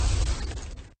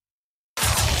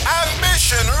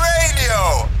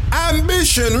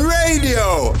Ambition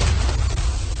Radio.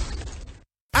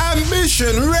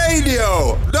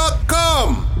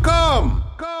 AmbitionRadio.com. Come.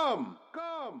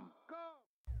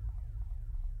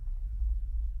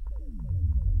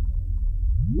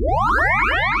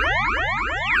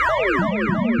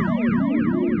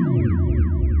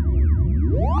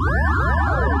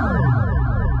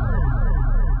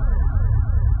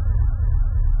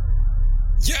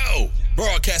 Yo,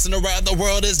 broadcasting around the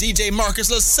world is DJ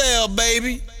Marcus LaSalle,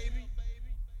 baby.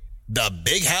 The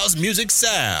Big House Music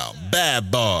Sound,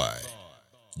 bad boy.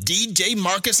 DJ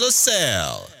Marcus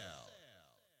LaSalle.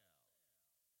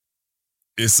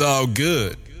 It's all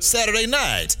good. Saturday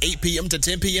nights, 8 p.m. to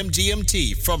 10 p.m.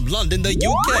 GMT from London, the UK. The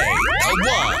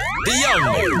one, the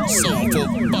only, soulful,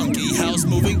 funky,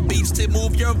 house-moving beats to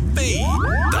move your feet.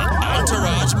 The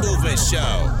Entourage Movement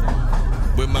Show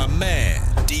with my man,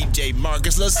 DJ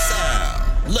Marcus LaSalle.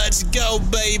 Let's go,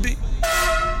 baby.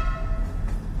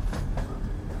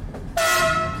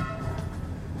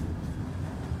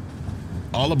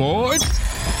 All aboard.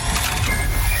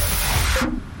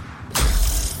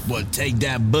 Well, take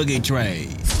that boogie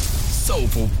train.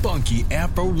 Soulful, funky,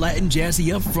 Afro-Latin,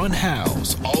 jazzy up front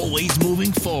house. Always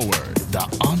moving forward. The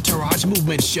Entourage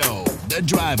Movement Show. The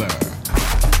driver.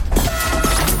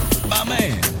 My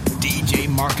man, DJ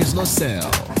Marcus LaSalle.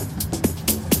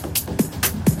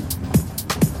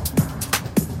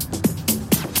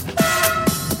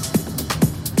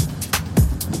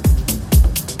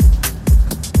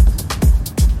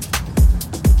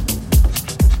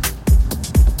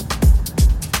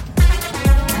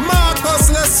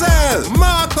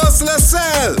 Marcus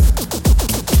LaSalle.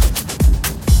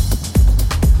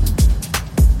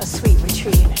 A sweet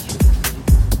retreat.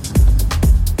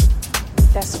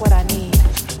 That's what I need.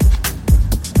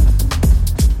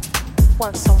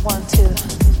 Want someone to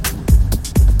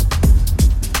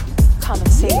come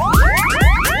and save me.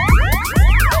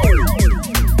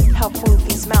 Help move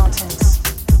these mountains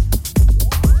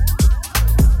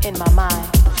in my mind.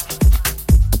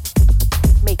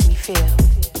 Make me feel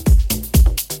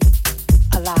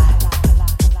alive.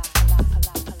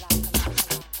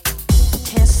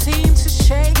 Can't seem to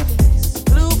shake these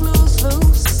blue blues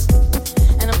loose,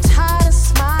 and I'm tired of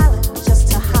smiling just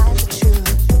to hide the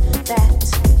truth that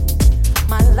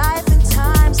my life and time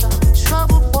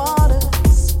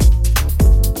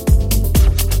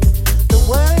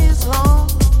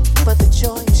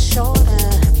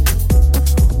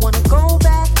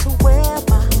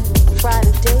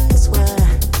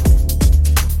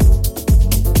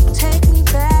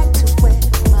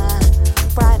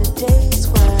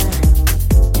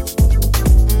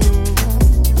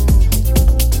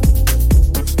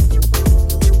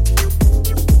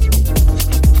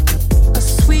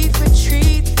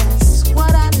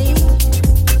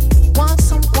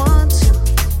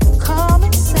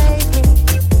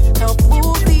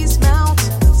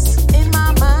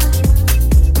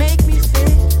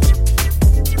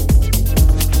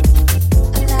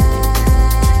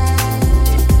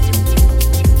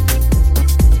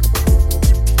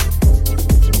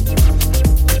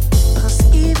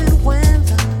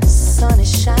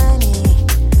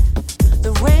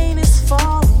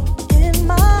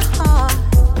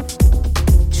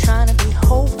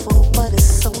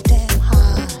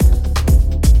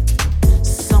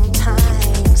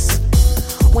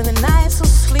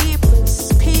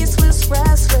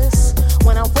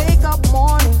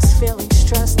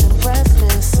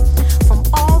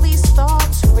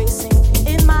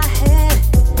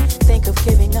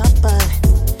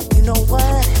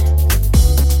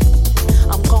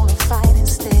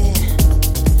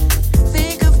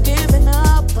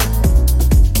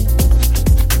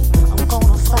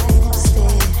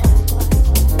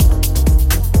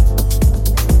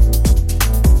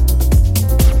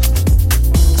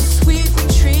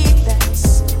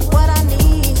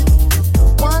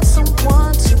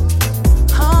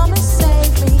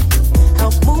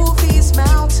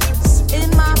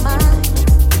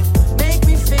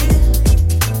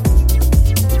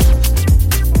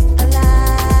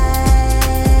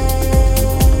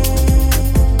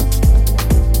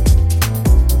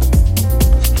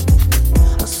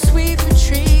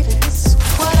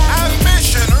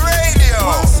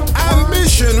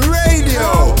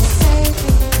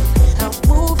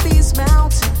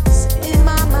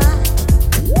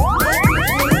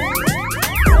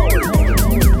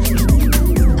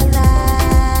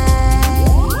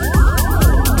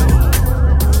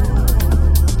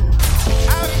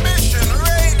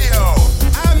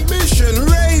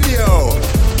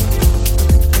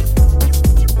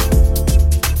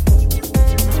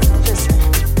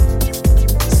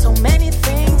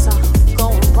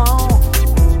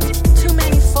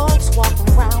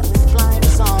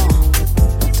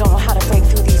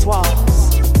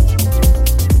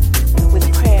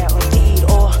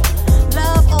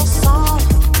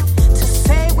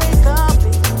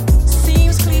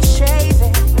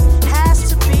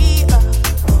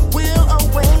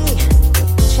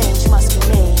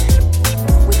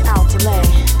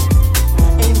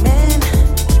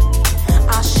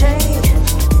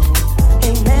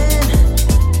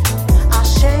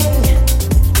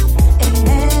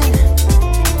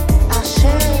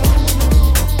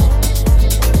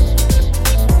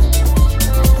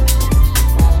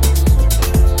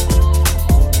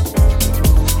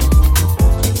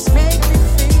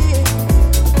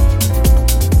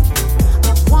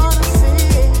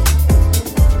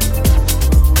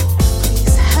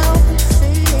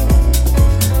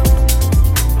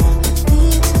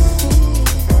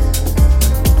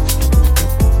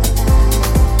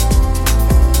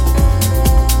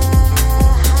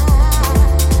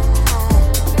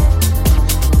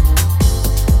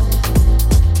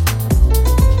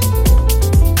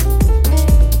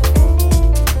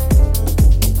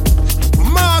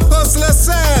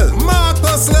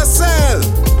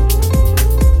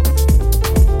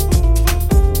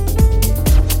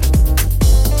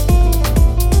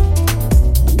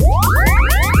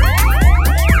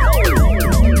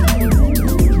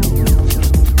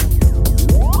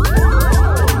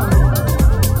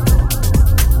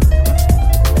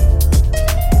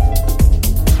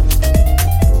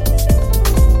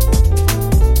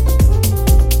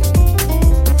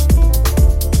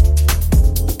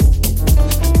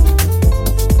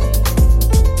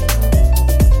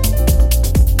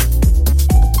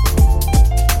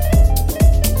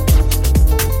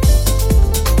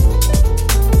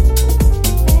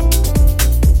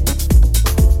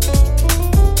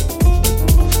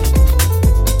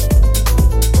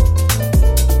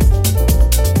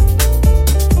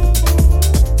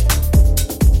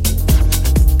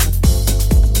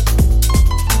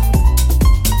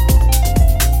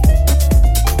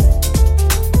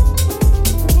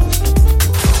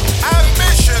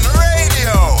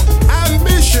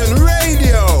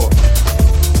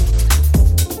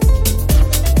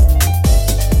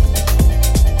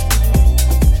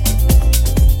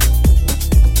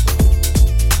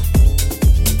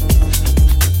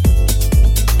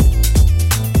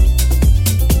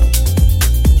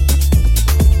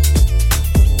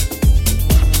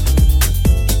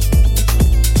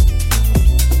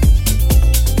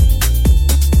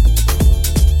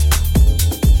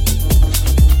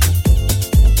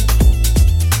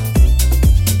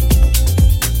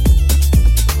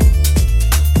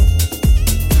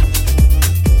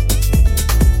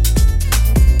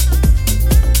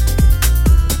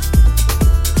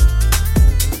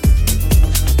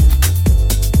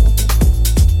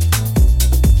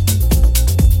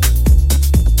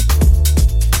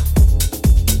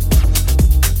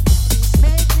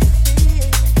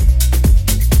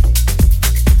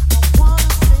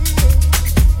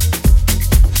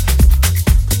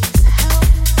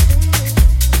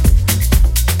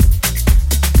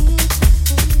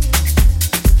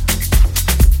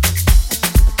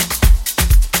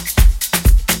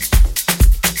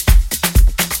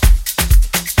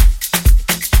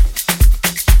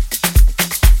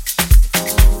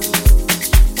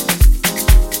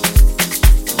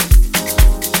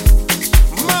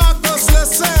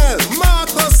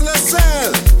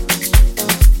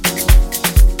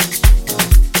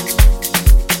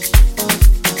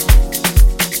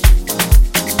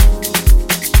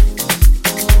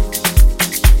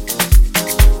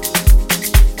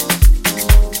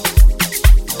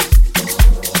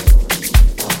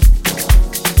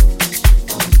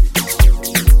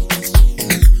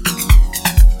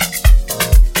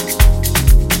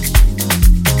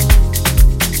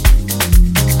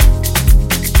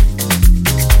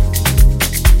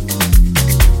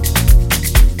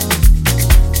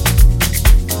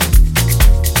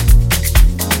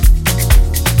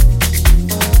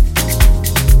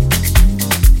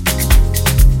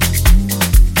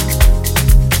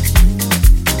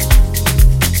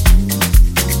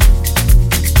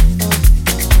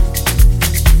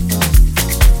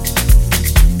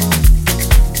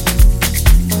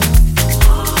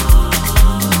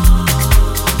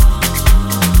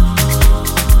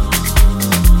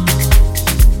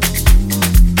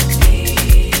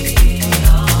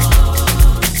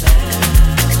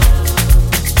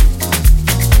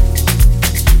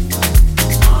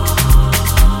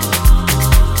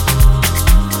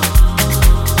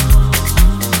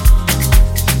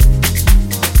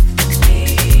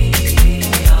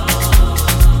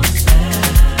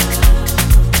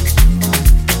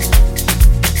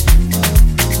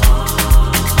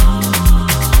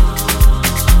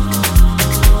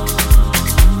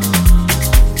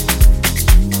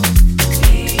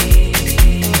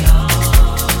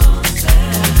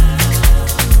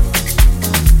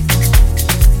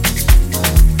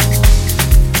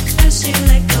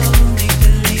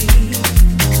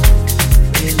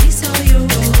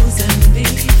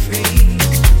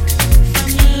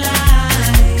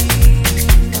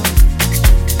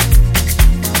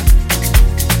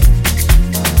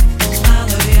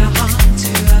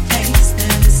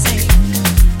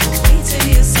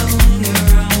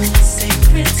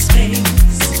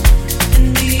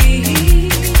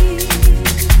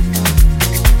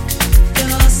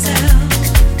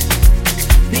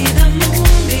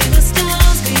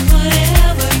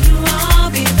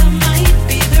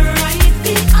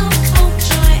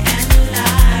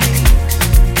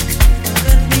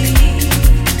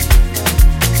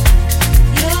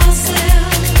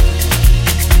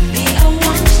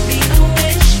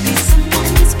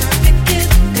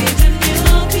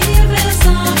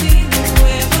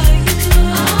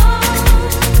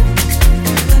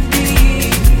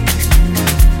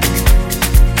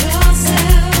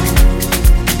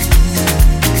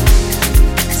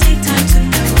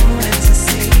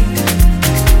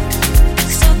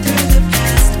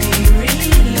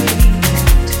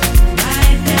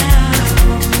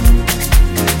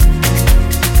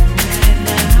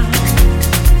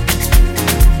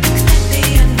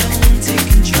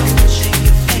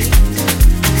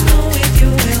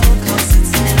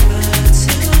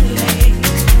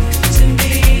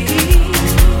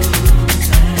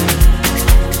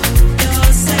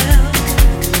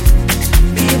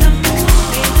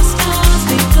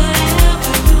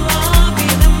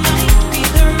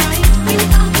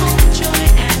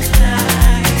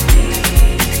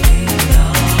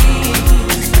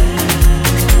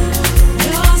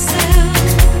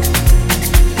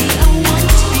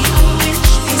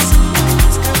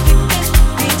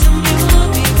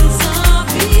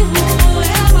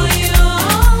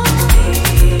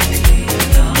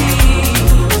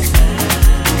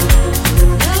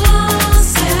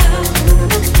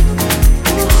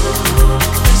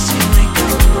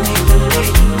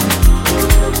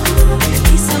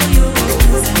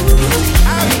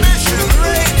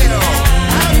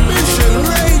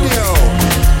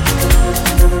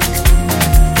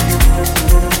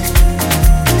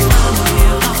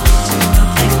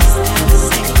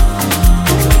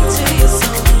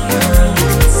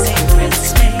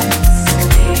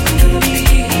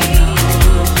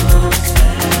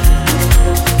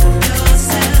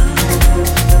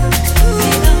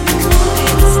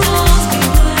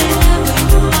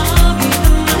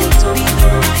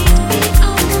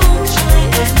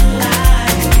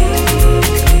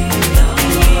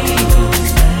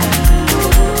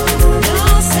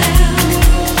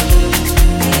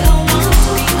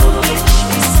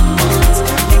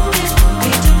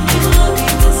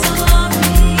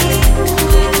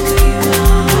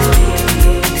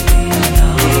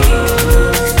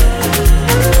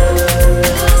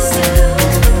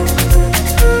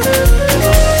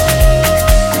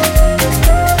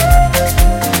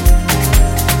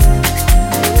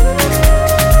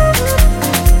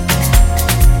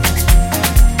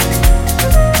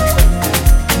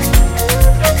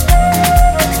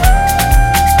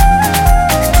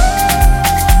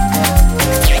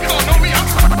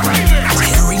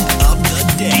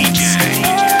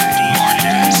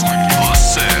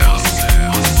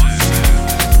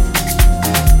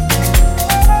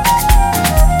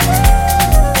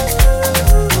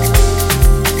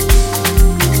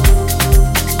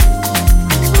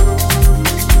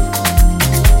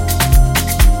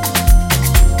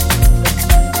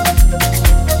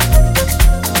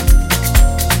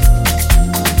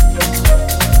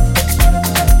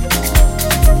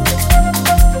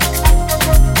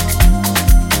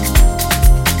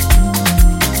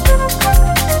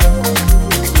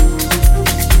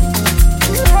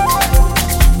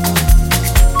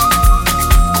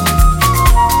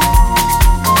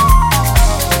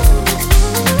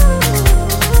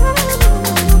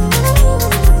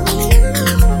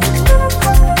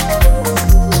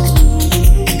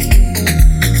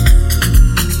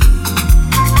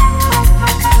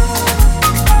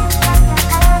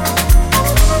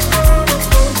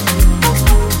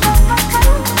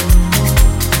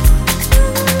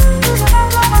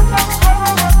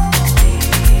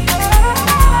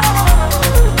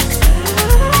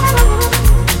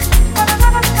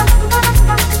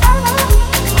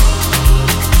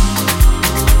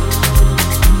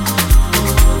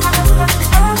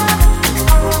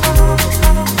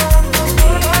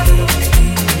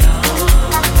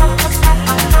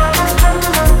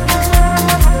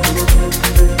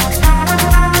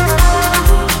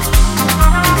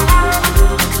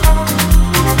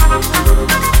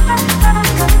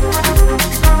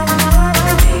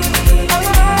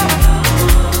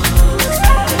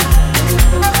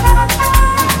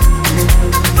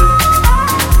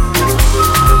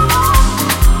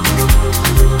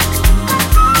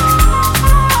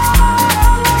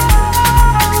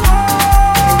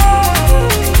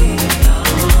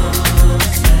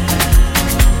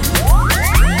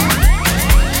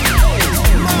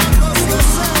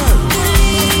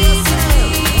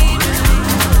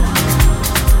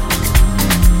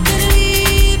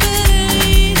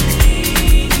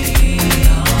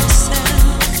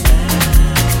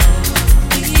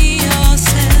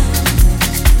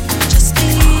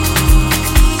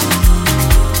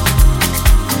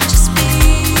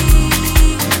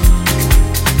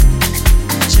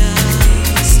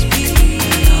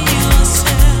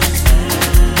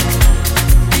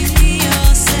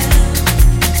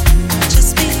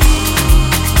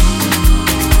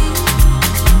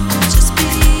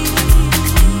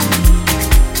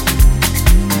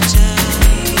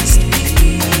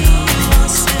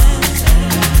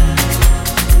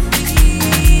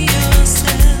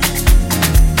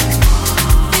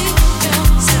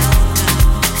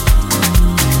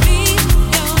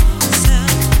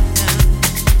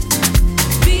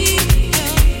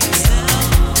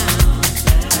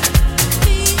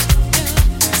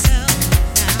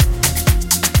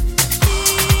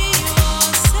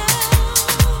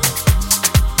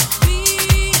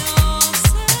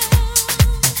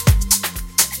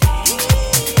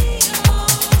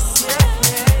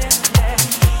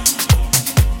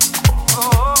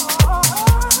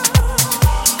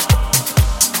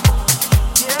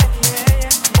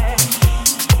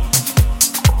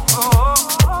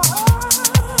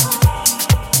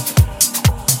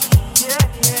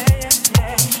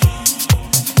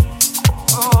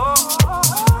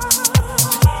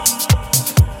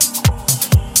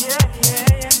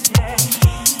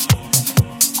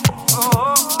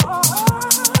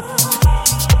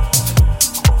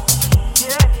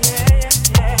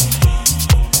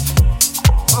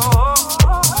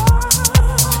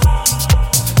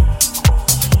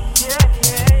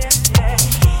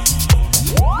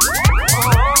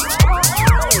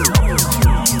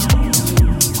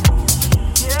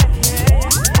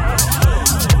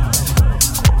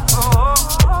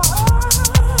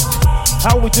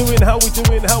doing? How we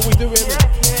doing? How we doing?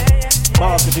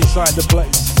 Marcus inside the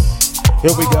place.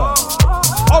 Here we go.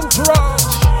 Entourage.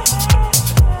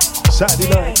 Saturday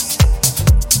night.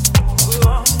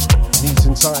 Neat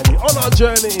and tidy. On our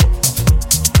journey.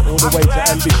 All the way to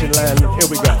Ambition Land. Here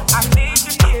we go. I need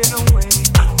to get away.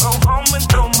 Go home and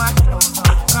throw my clothes on.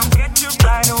 Come get you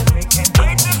right away. Can't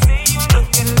wait to see you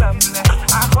looking lovely.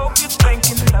 I hope you're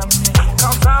thinking lovely.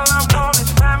 Cause all I want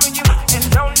is time with you and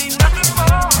don't need nothing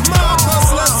more.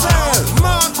 Marcus Lascelles.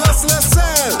 Marcus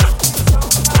Lascelles.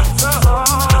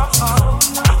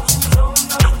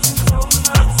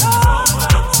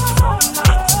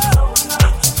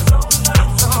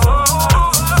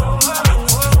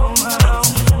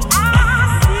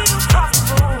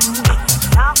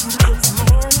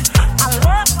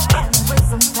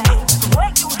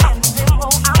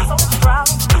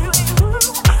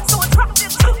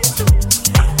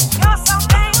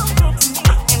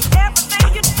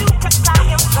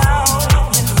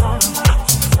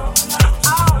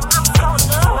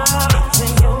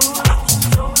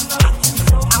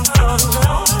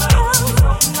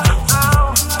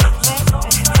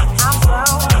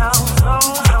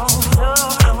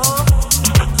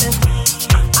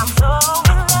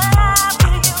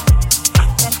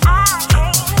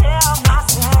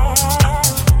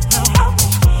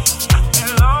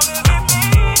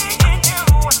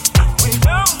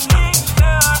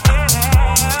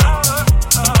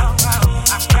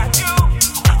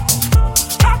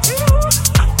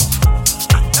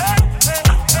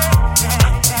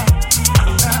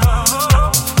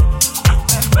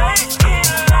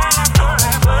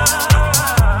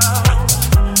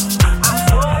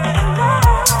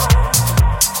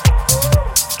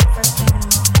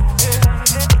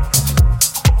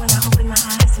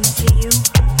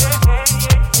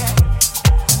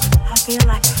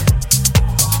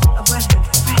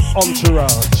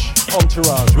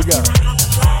 Entourage, we go.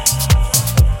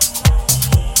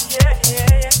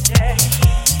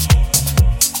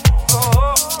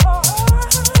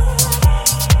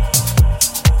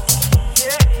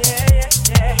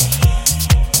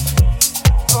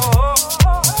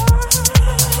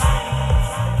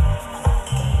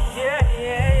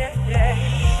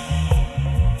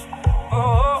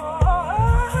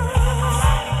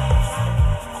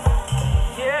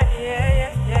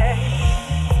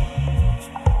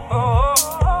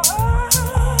 Oh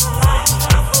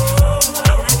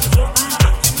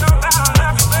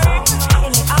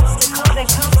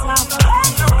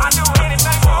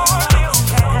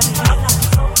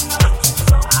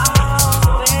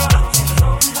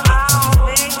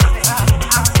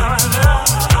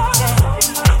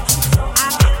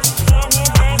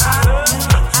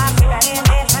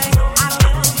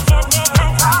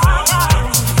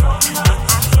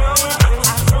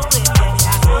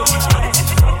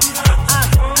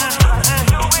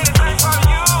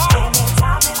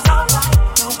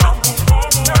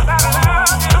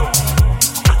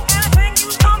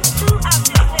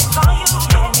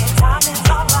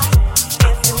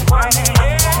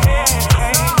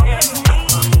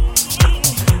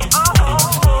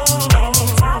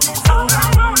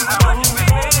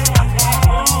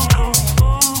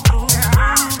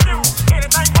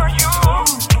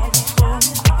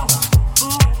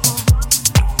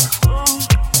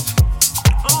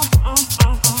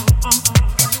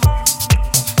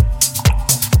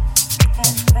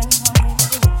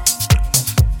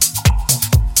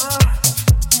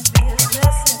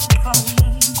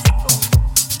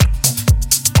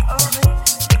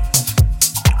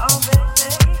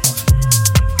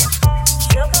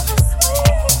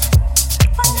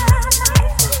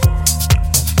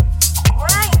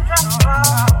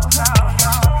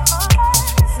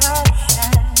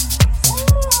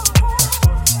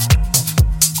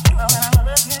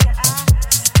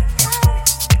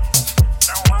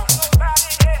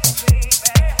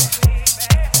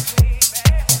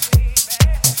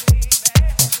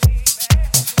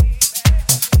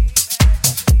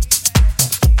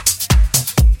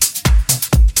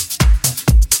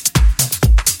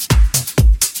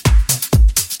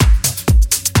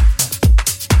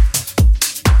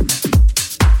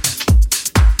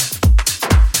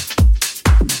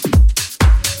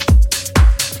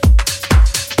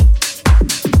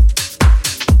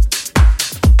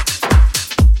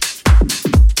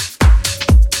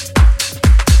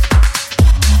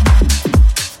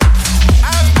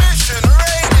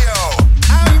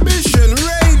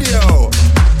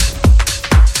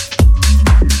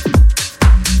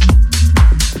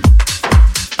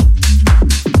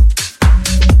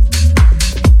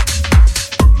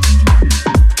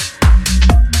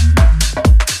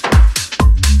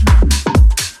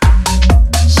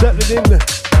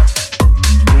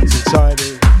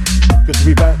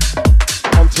back.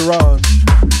 Entourage.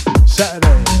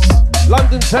 Saturdays.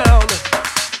 London town.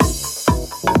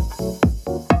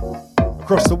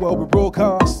 Across the world we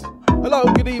broadcast. Hello,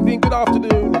 good evening, good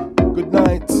afternoon, good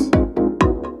night,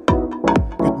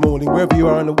 good morning, wherever you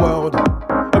are in the world.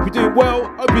 Hope you're doing well,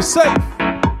 hope you're safe.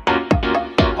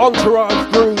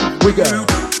 Entourage groove, we go.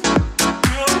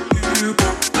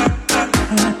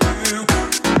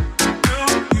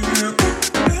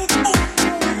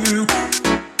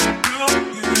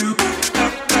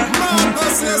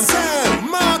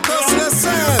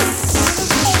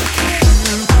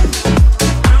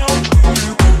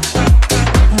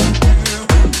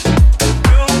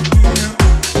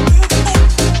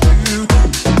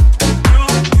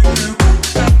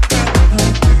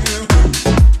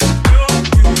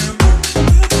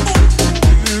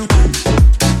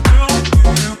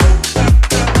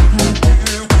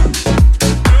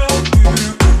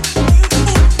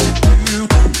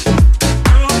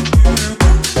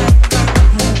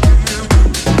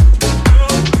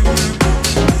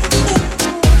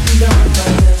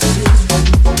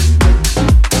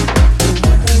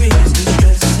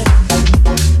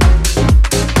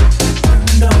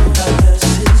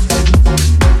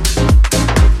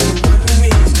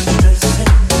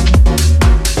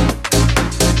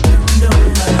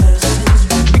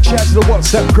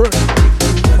 WhatsApp crew,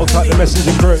 I'll type the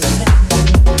messenger crew.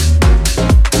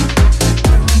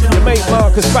 Your mate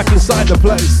Marcus back inside the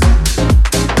place.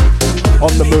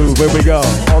 On the move, here we go,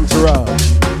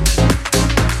 Entourage.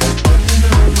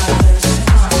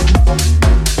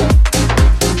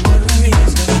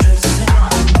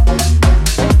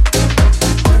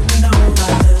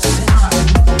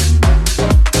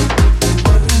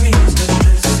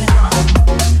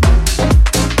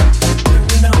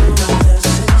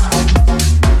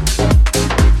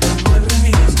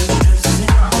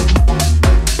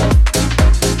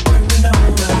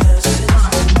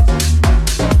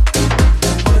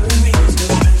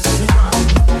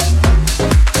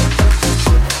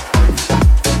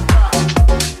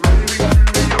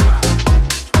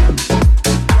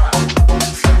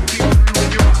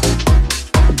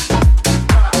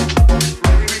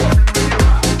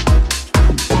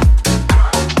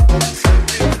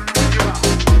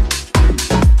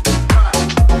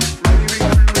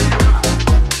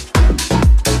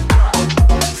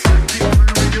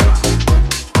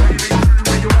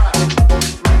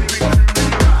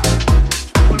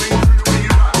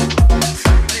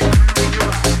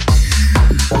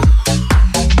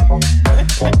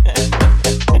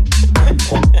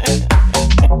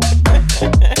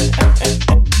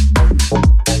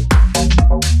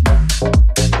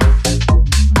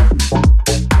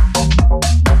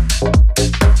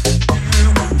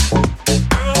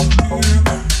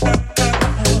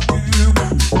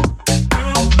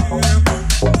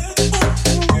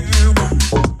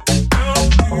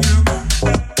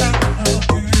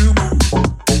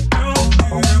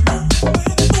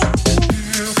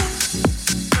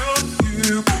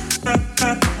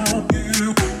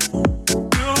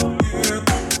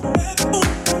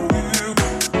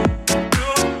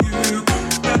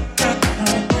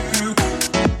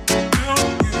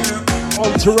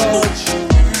 Entourage.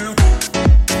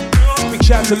 Big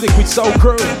shout to Liquid Soul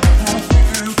Crew.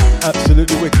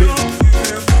 Absolutely wicked.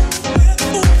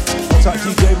 I'll type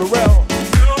DJ Morel.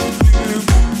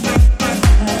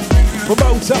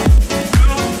 Promoter.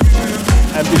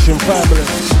 Ambition Family.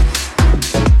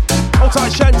 I'll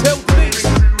type Chantel please.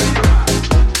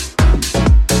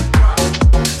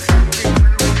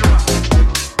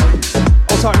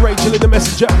 I'll type Rachel in the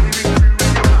messenger.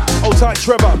 I'll type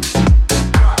Trevor.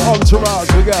 Entourage,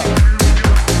 we go.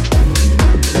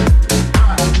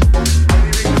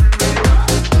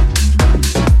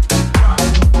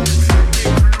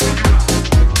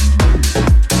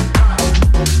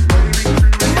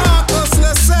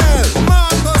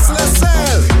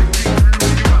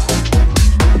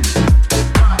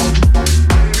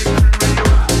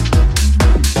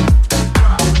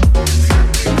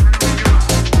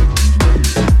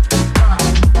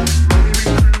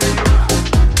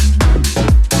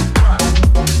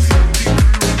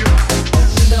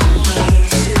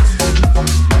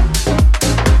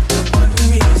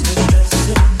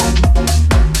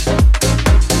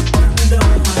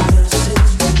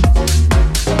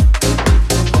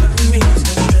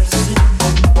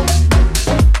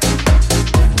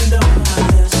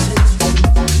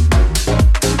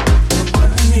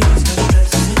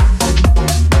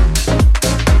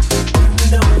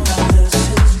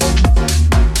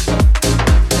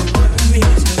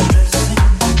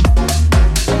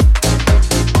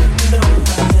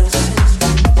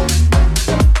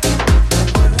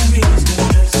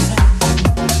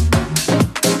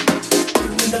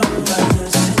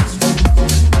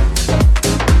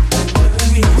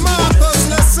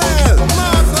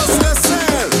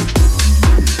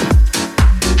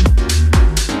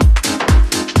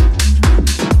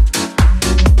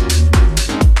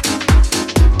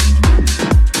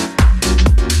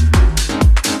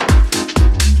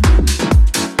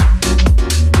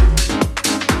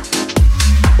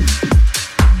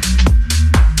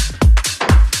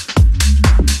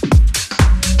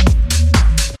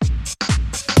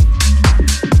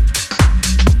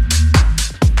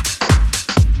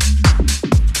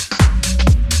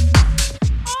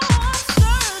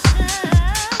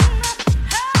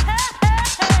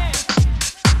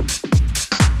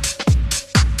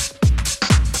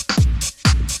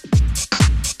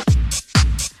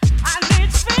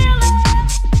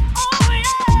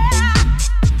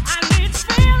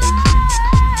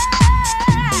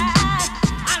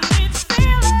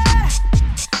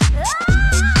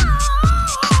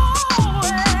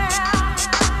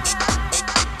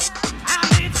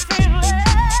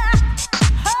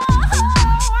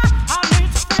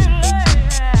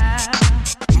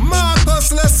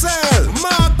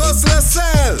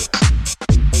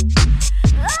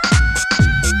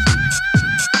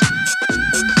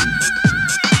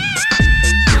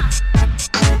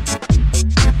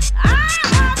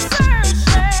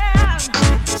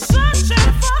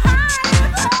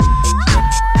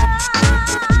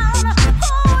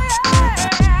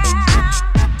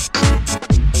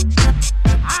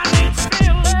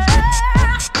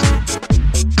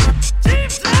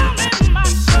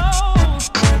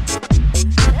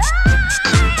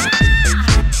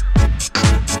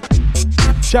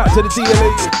 Shout out to the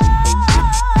DLE.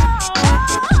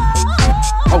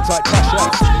 Hold tight, Tasha.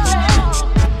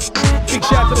 Big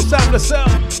shout out to the Sound of Cell.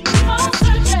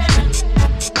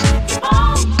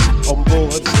 On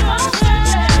board.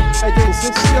 How you doing,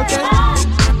 sis? You okay?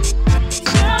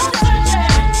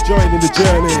 Joining the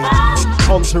journey.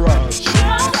 Entourage.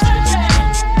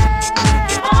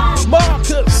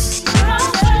 Marcus.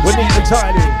 We're neat and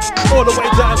tidy. All the way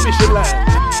to Ambition Land.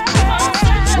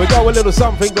 We go a little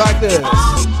something like this.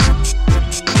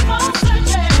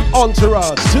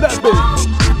 Entourage to that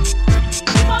beat.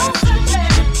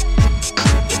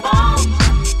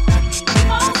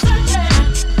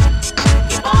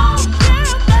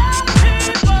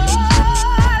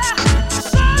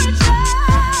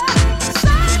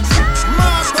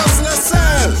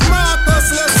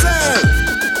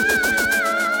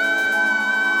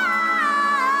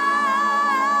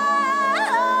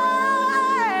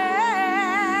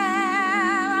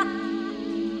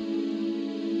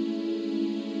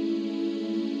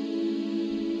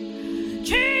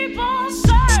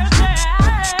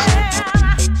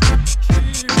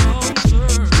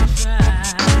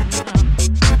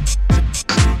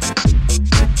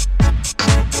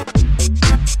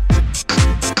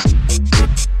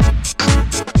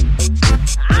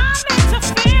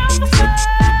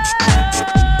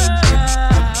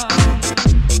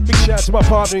 My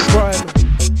partner in crime,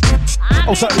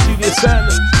 also the Junior San,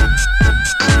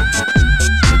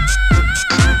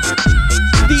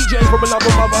 DJ from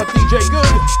another mother, DJ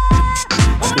Good,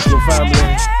 Ambition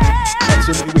family,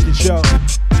 absolutely wicked show.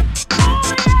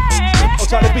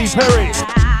 Also the B Perry,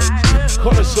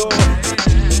 Connoisseur,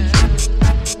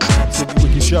 absolutely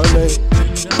wicked show, mate.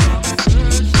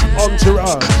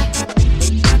 Entourage,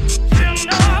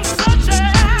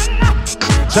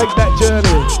 take that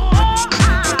journey.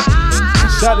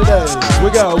 Saturday, we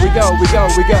go.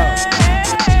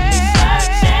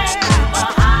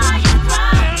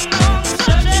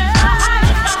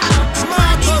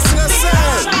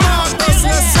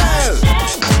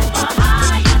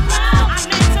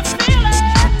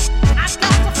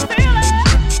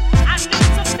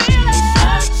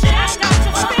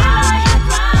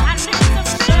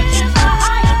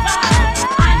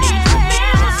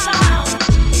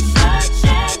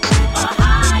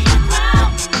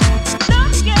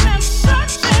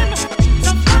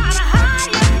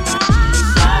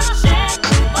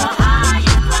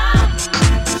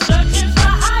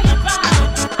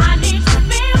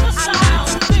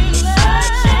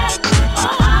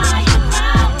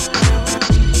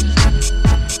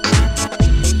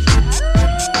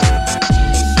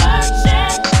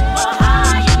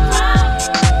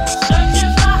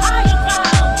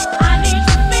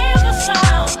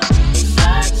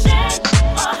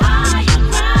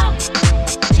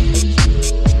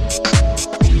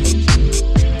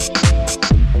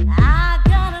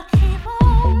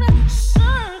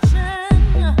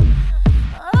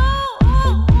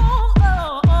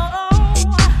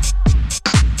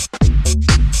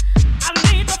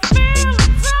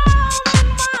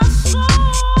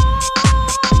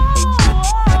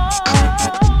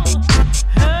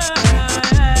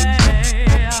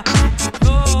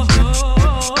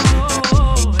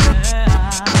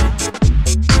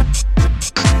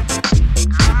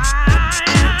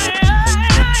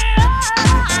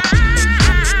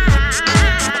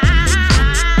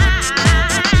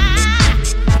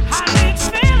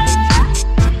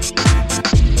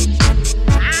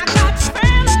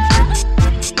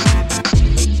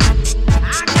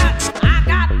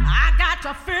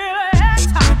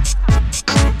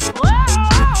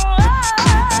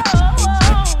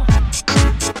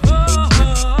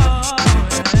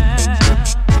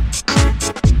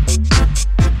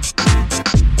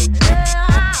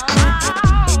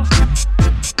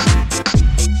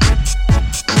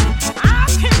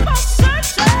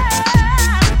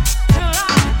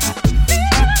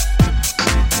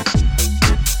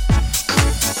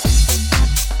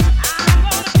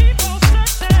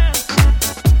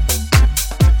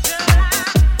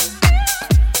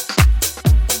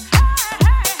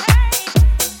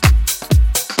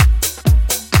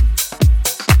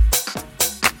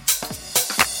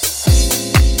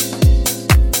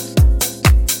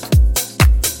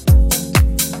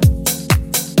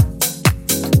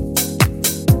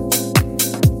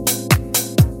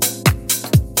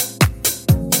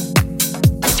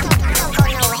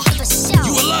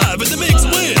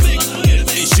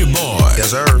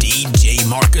 DJ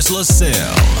Marcus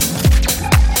LaSalle.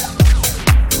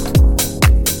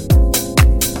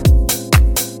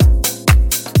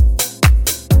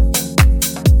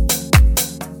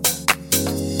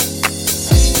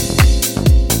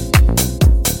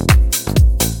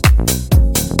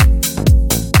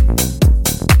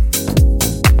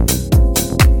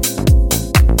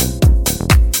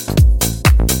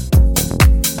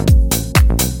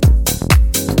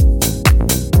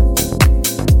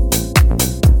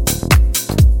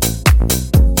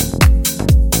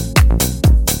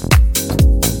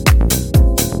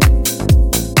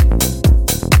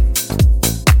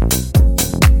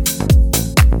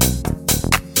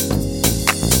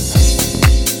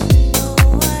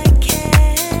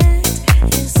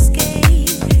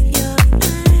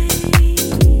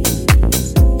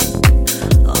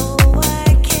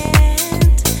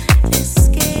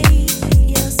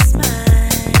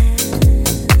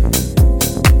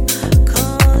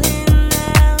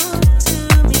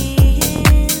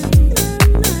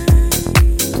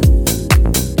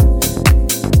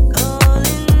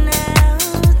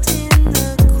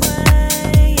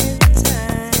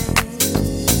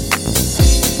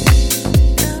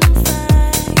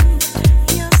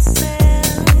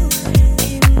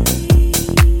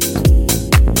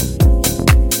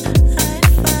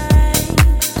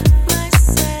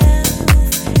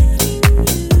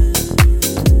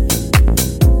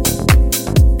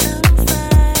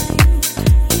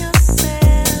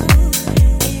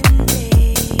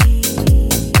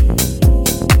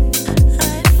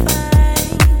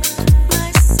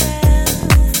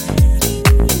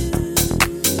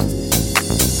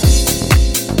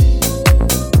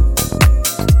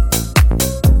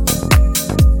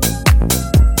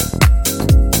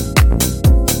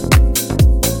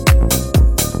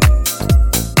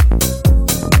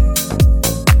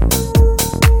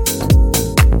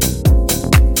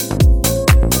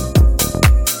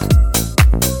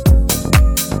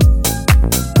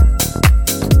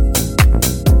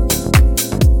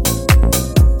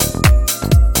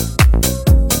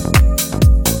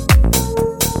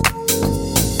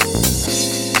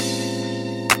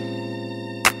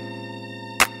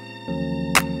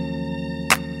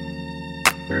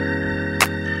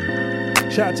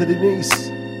 Shout out to Denise.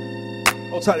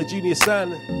 Hold tight to Junior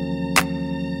San.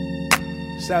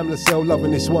 Sam Lascelle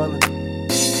loving this one.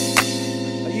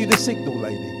 Are you the signal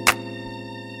lady?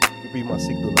 You'll be my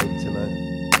signal lady tonight.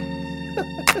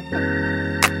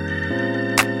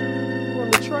 We're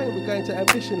on the train, we're going to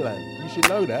Ambition Land. You should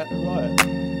know that.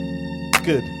 Right.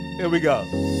 Good. Here we go.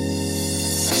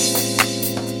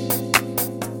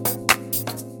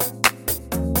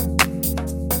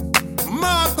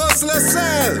 Marcus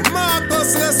Lascelle.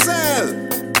 Marcus Lascelle.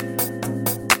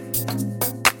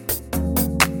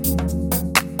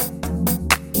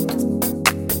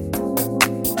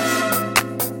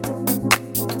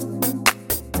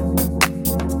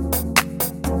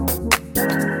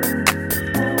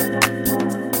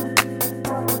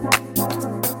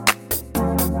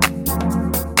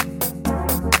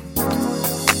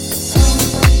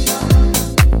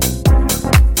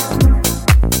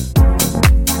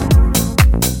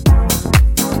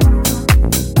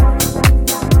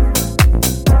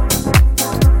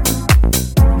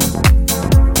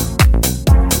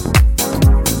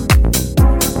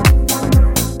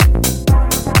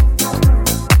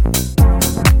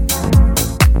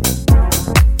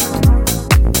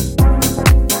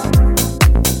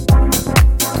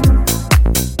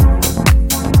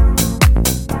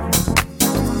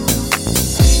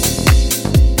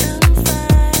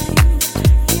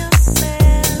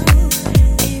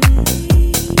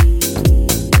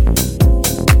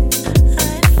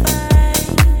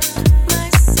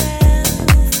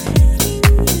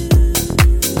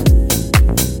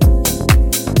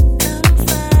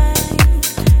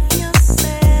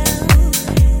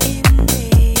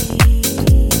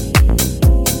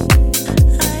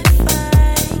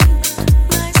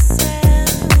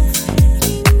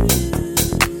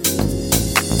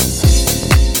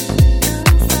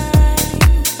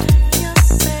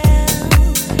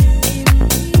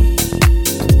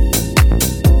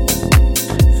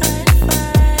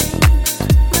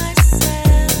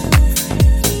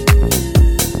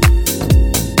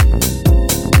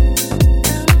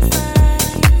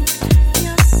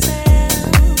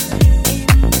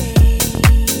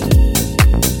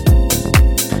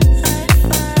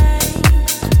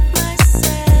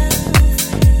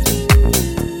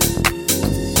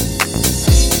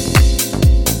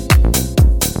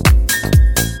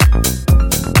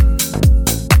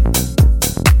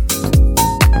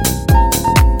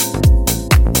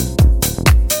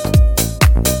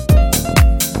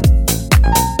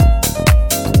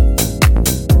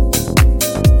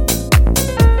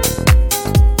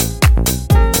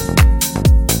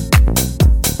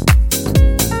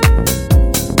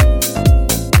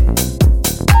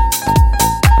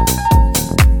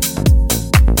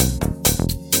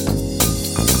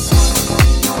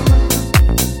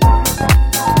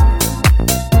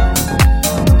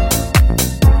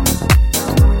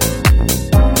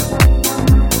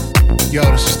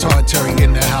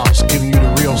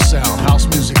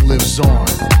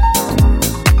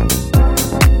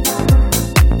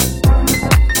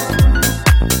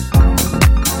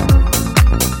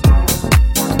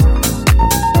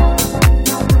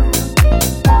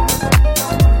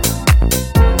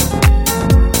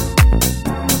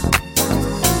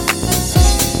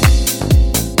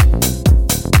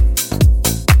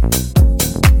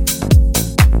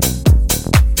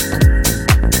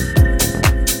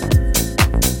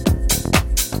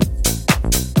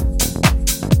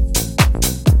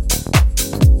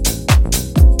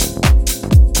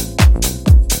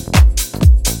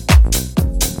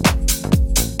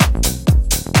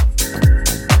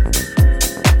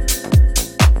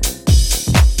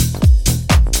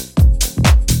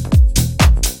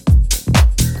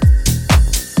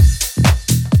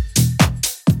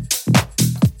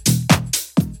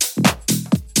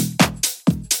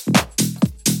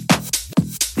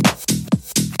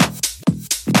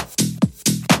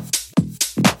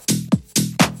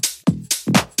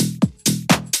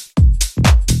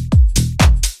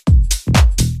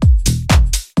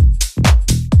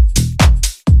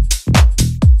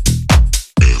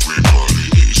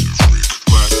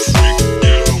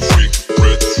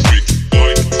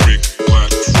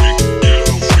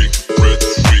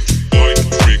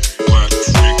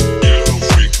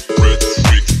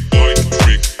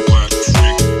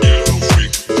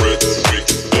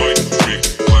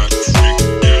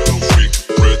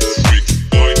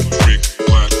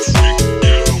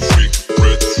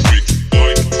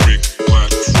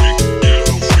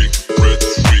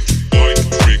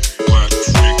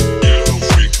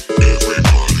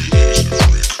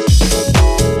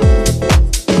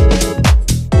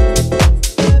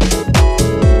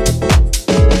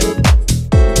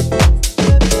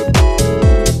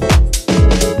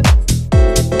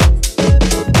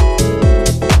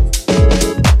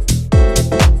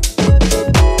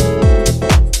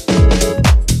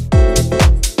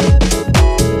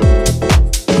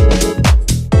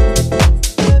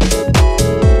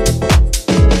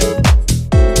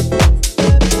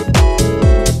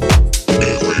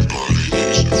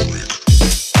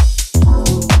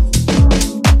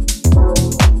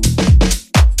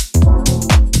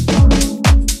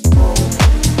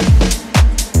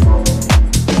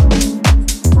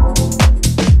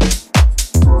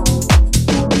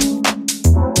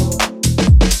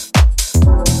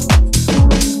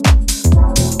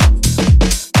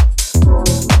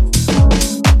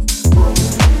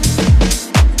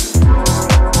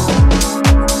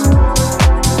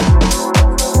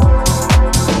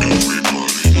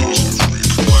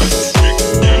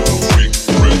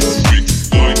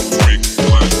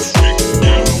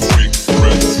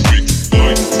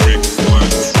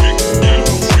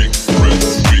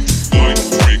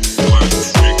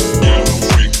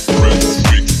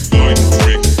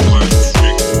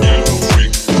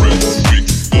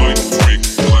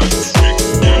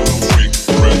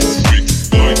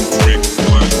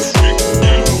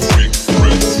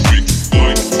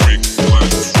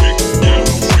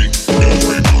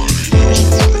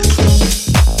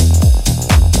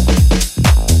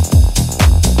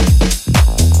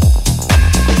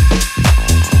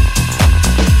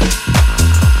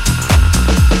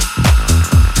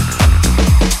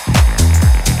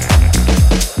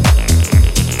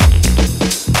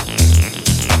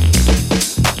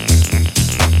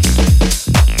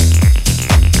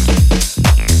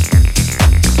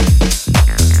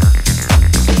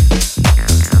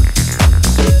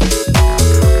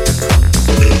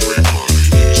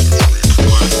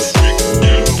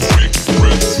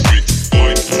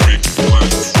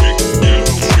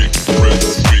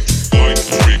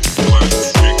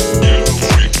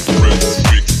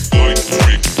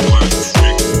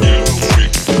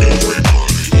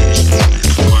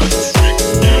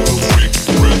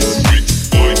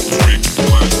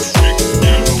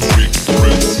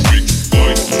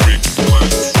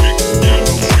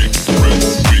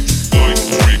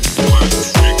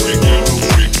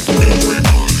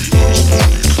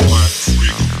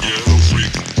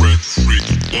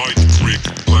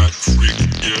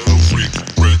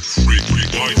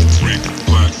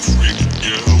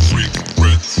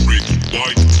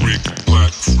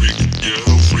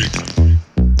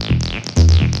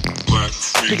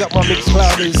 Big up my mixed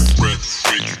clouders.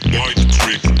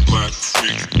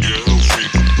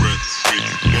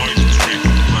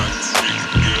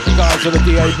 Guys on the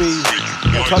DAB.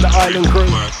 All time the island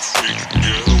crew.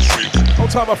 All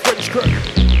time my French crew.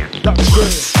 Dutch crew.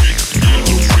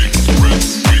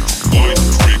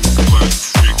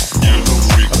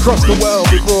 Across the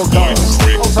world we broadcast.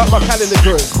 All time my calendar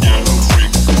crew.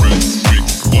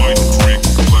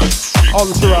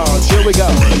 Entourage, here we go.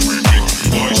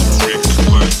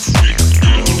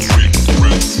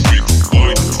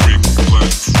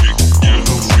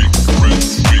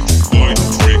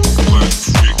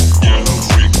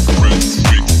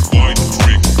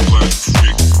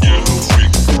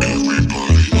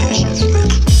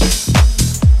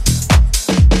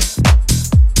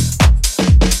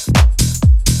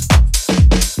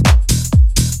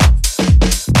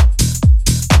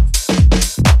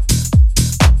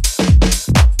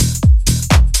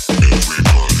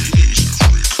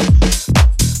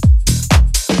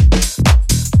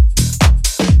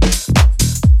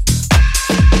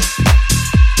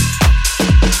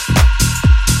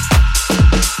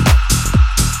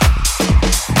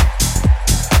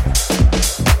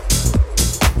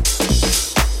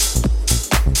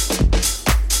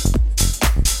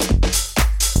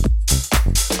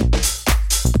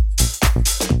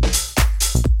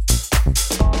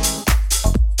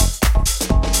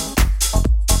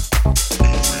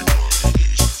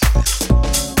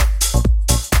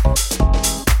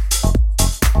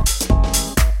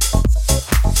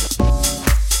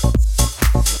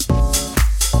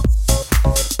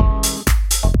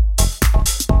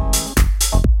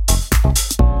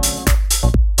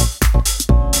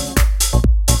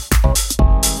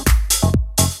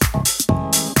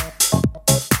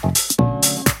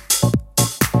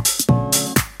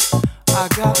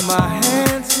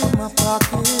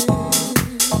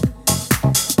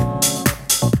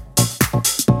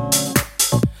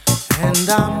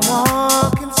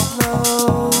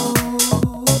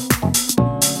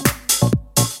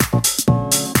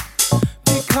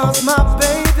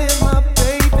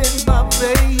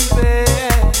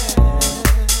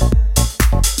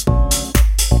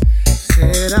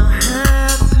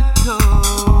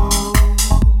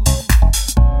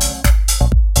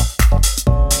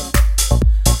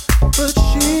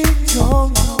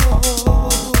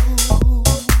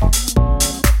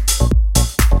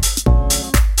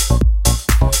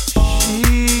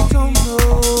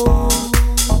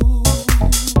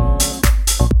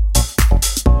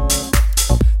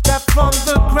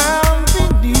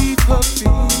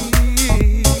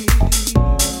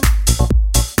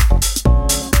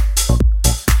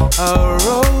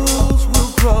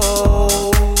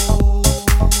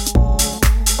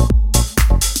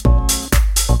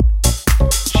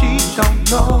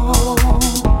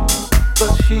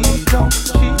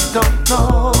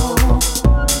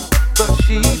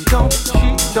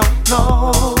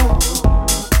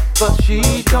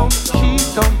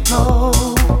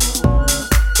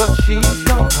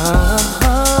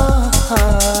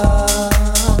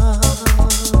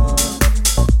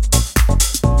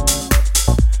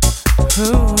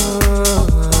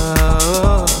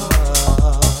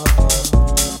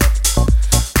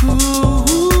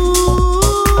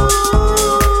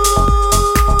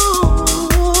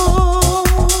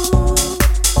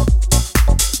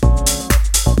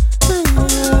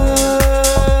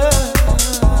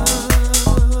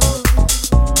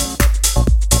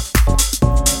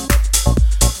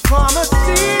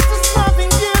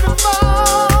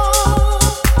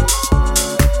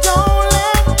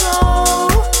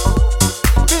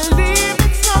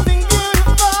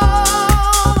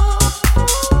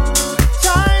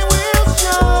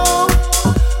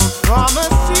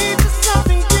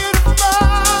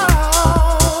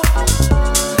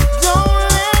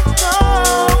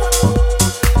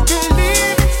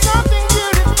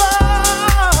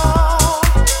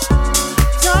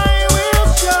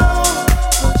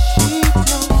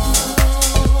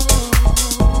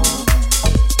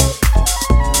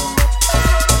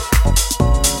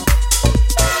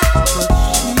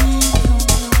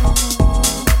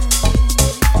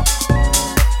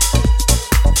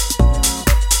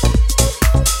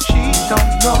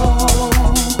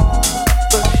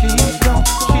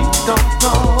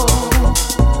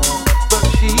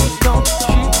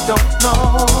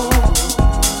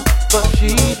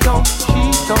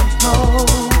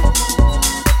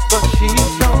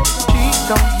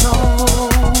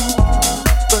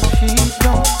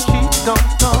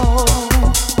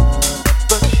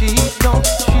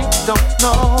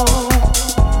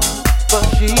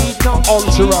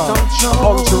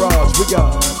 Entourage, we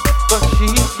go.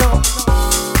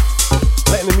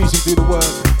 letting the music do the work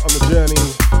on the journey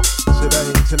today,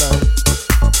 tonight.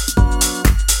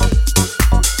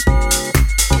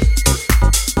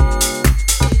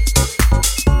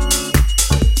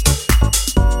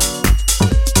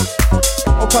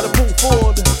 I'll try to pull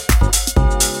forward.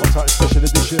 I'll try to special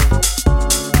edition.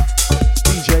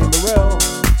 DJ Morel.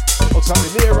 I'll try to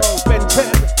Nero, Ben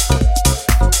 10.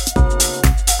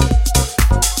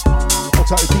 I'll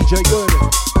try to DJ Good.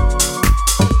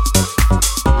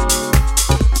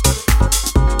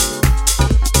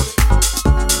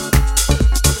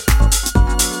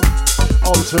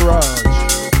 Entourage.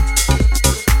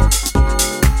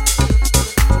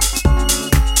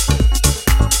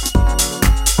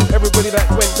 Everybody that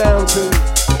went down to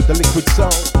the Liquid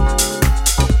Soul,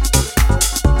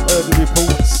 heard the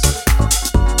reports,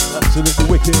 absolutely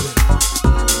wicked.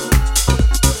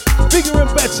 Bigger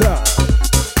and better.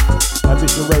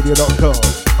 AmbitionRadio.com.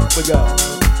 We go.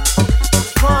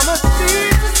 From a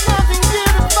seed to something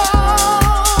beautiful.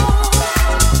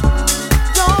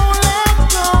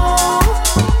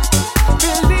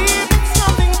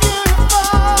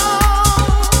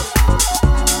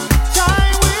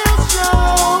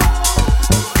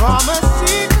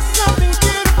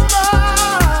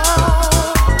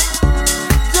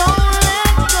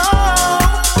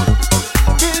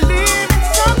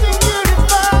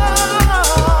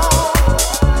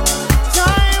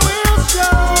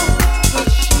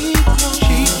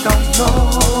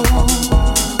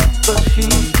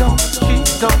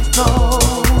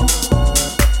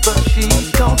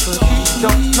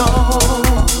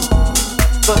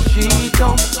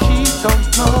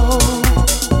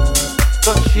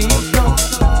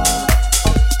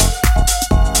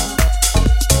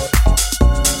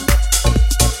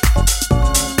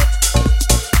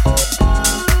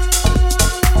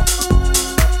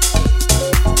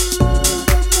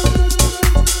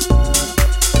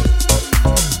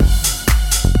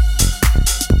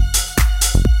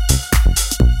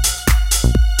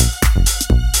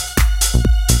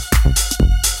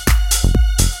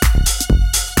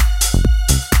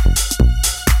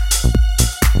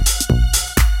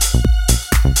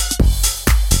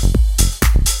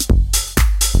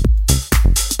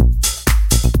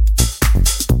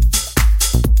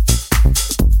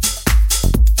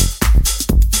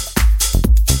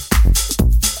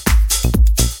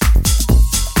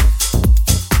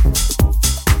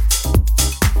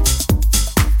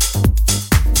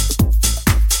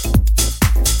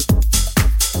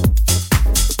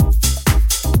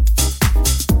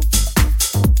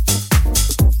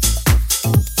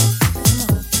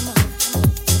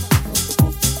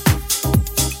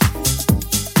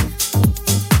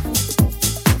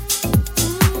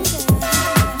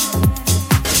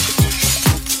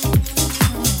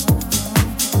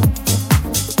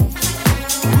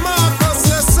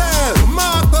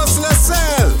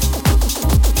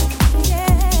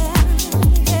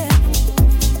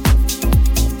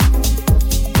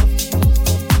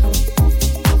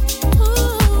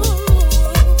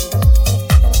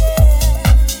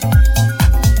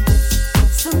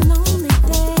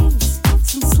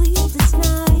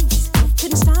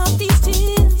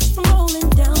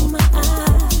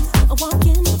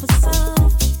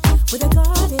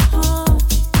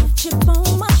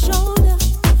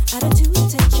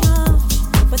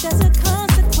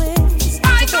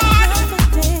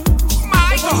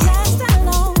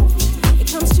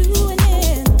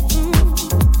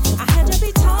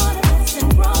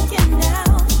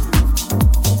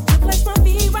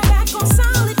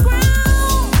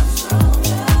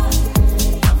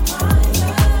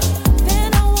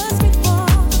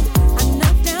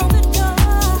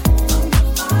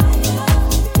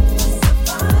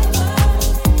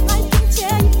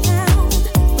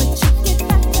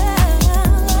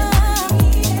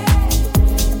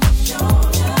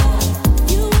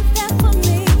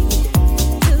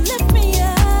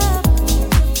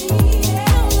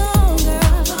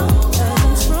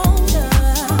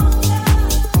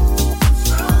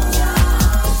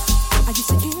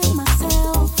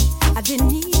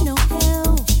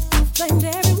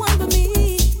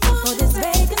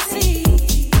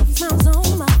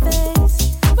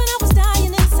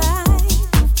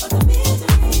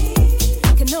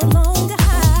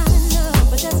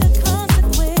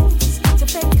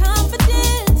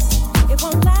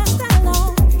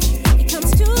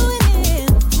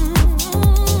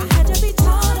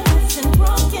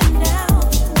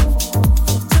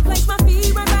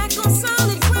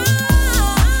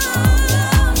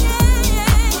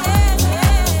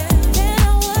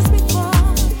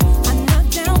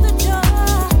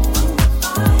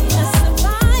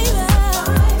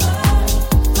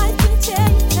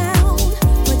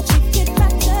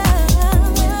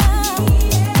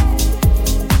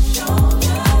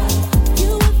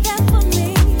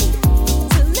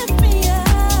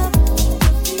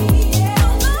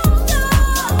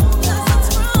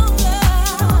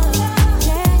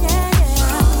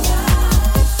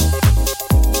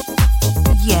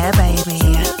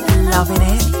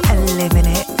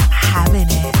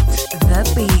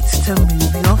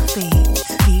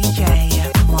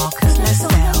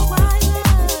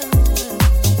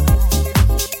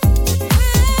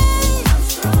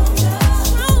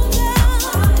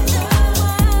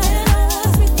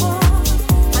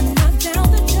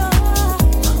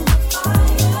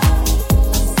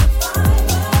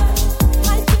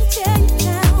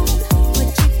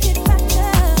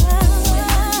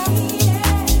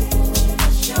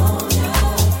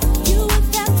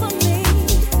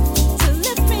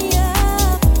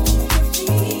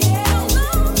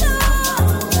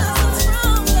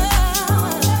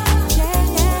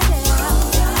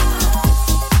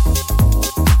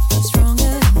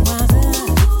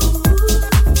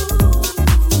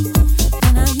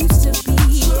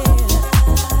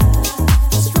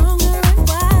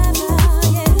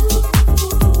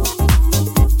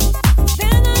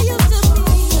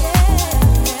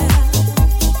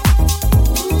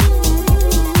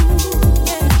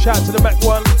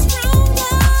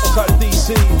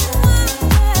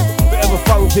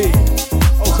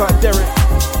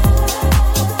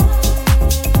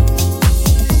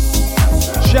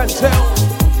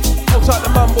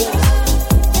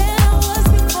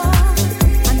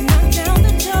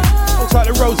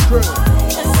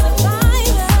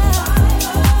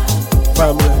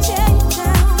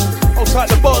 alongside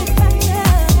the Bond.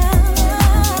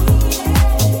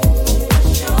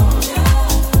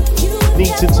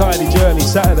 Neat and tidy journey,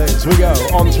 Saturdays, we go,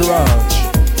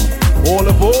 Entourage. All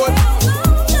aboard.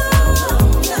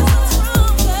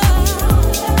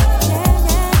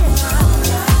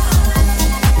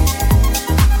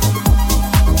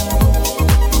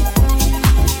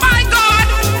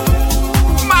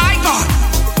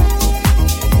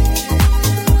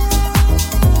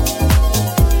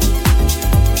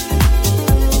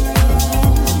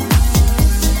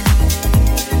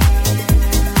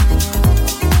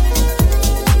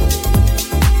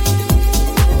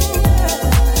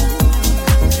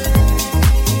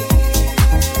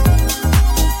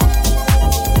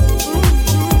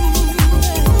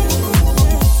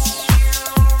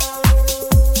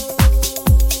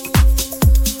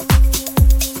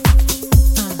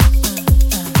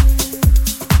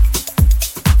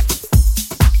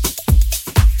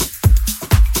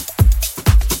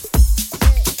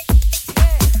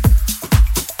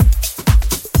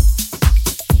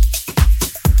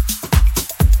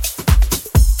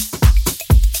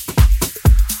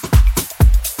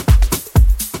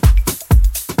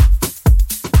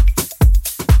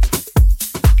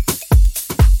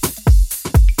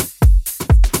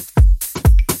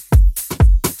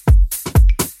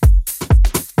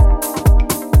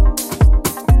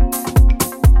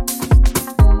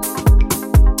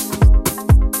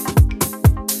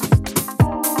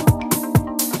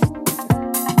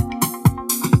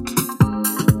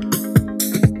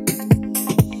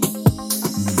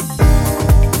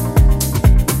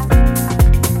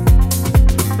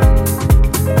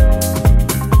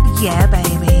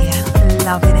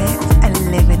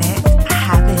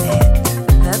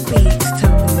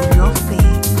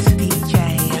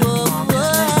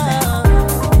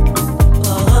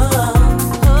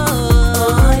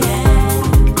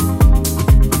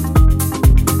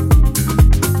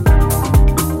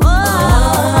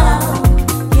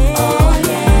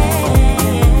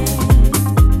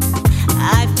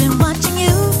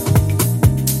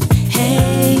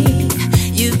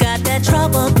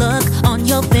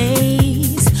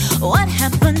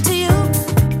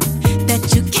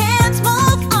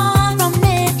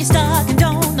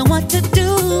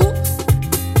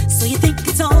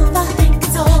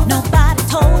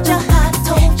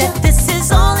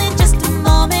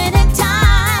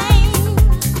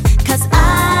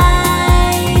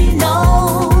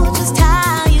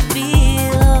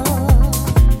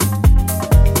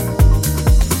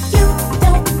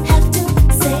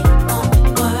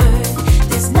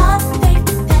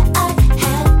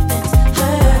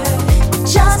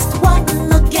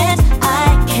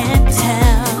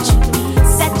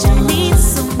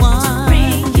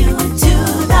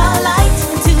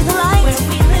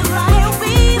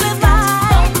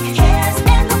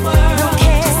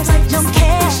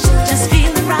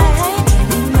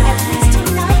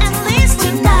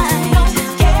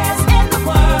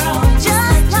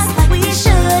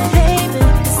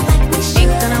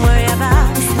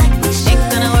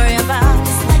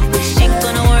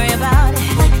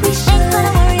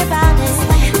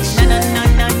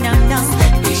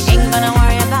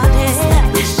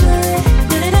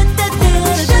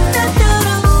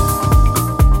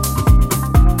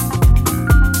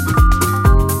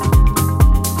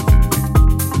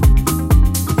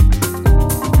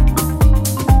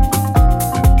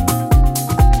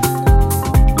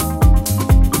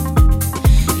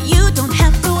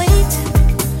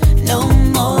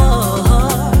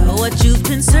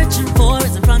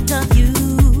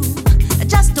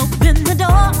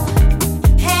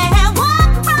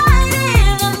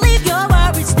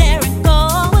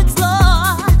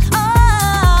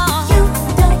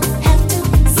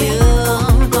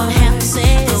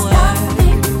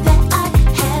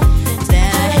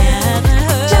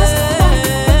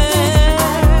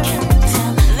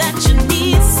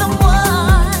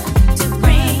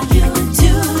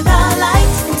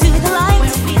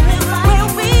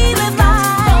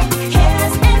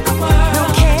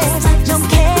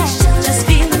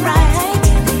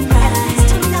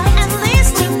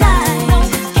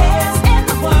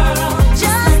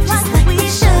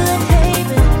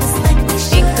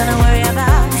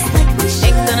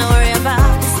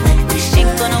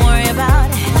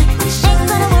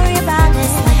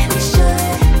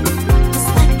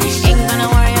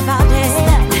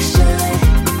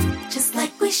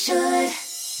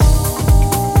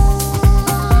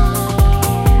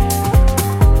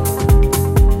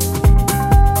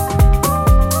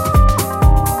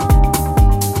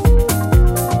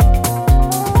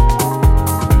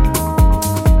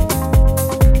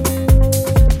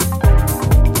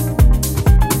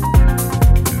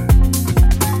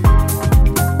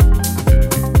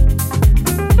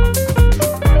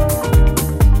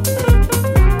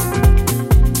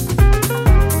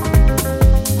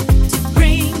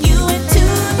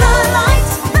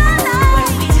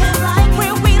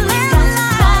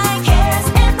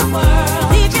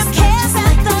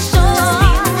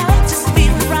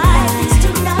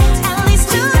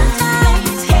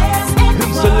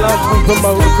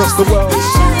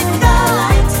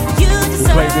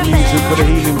 for the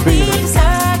healing feeling.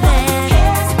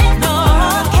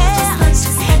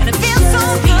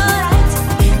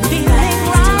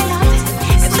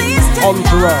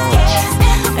 Entourage.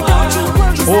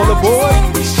 All aboard.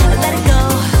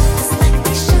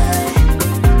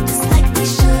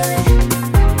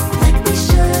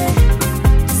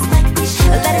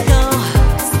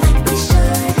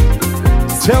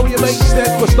 Tell your mates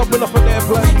that we're stopping off at their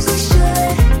place.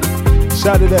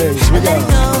 Saturdays, we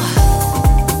go.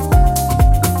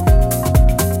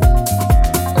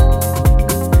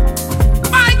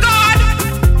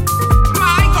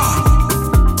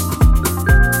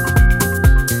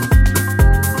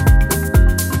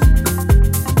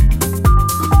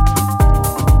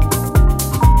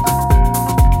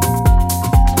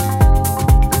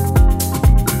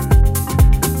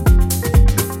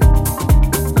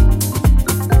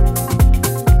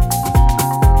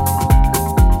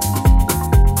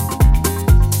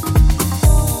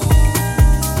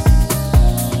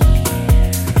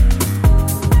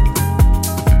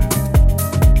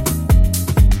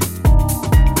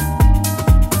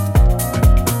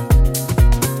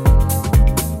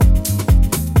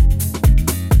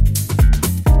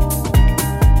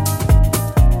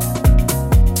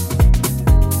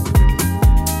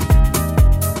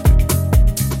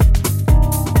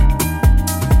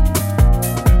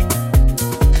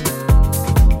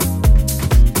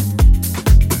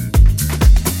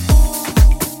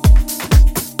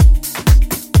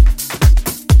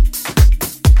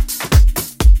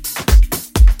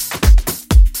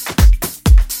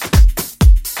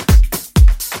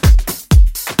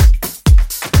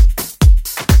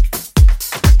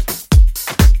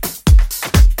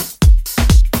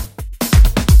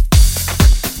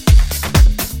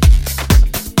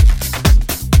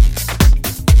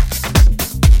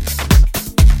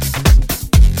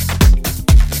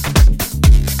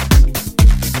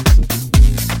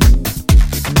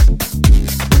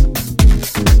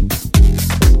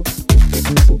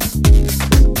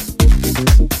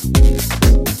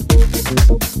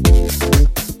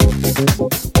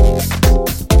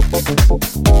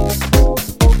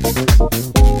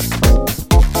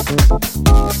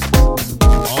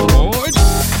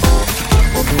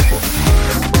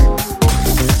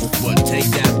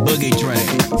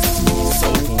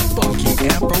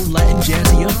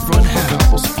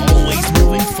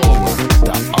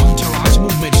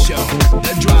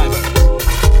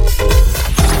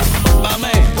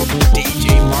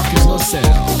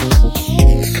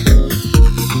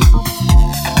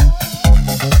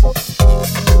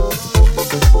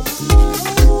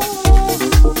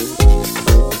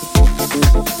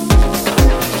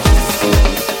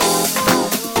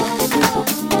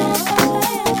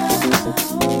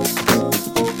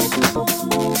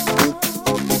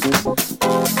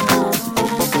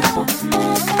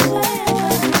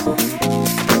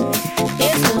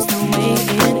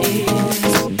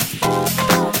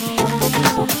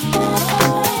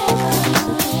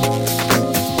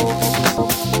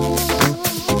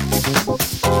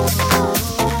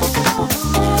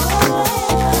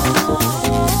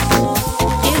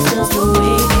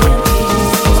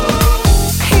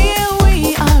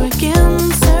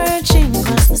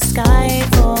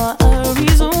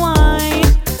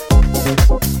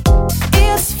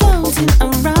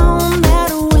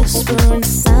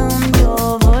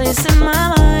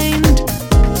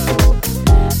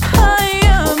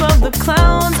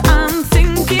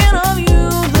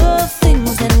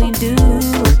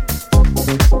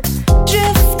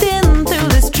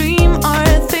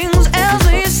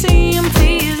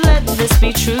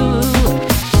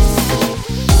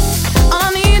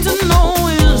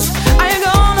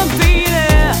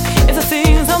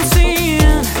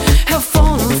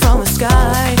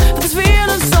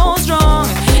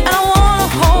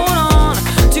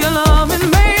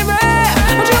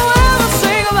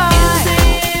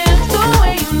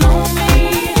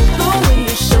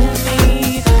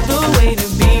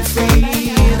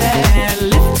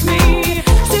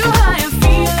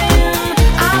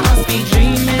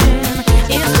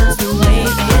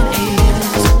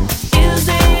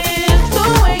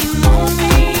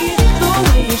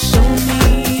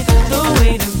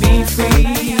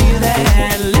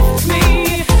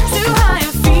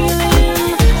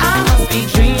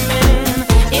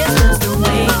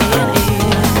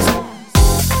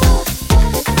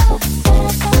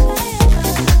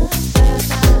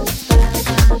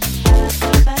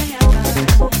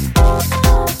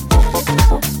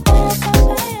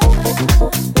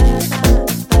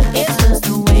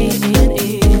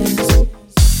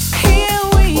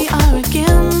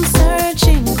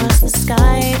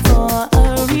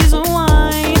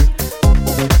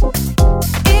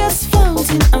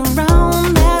 dancing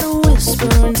around that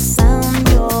whispering sound,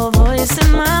 your voice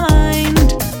in my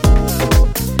mind.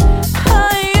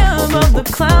 High above the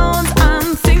clouds,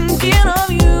 I'm thinking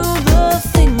of you, the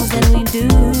things that we do.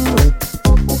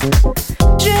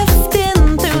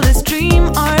 Drifting through this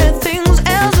dream, are things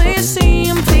as they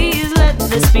seem. Please let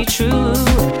this be true.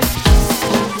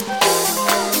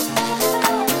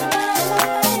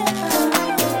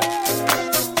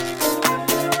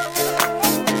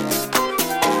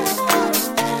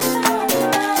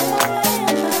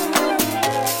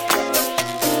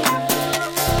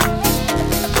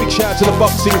 Shout out to the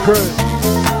boxing crew.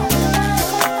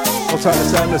 What time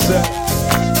is time to set?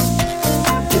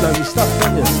 You know your stuff,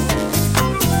 don't you?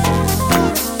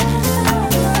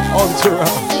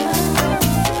 Entourage.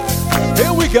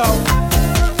 Here we go.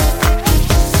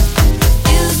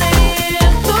 Is it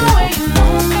the way you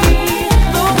know me,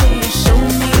 the way you show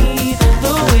me,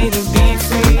 the way to be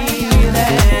free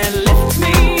that lifts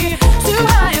me to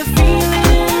higher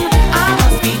feeling? I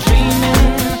must be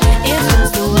dreaming. It's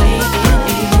just the way it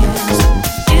is.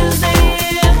 Is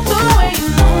it the way you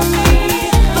know me,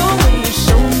 the way you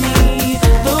show me,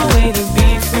 the way to be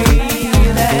free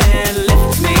that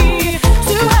lifts me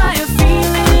to higher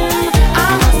feeling? I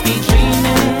must be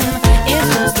dreaming.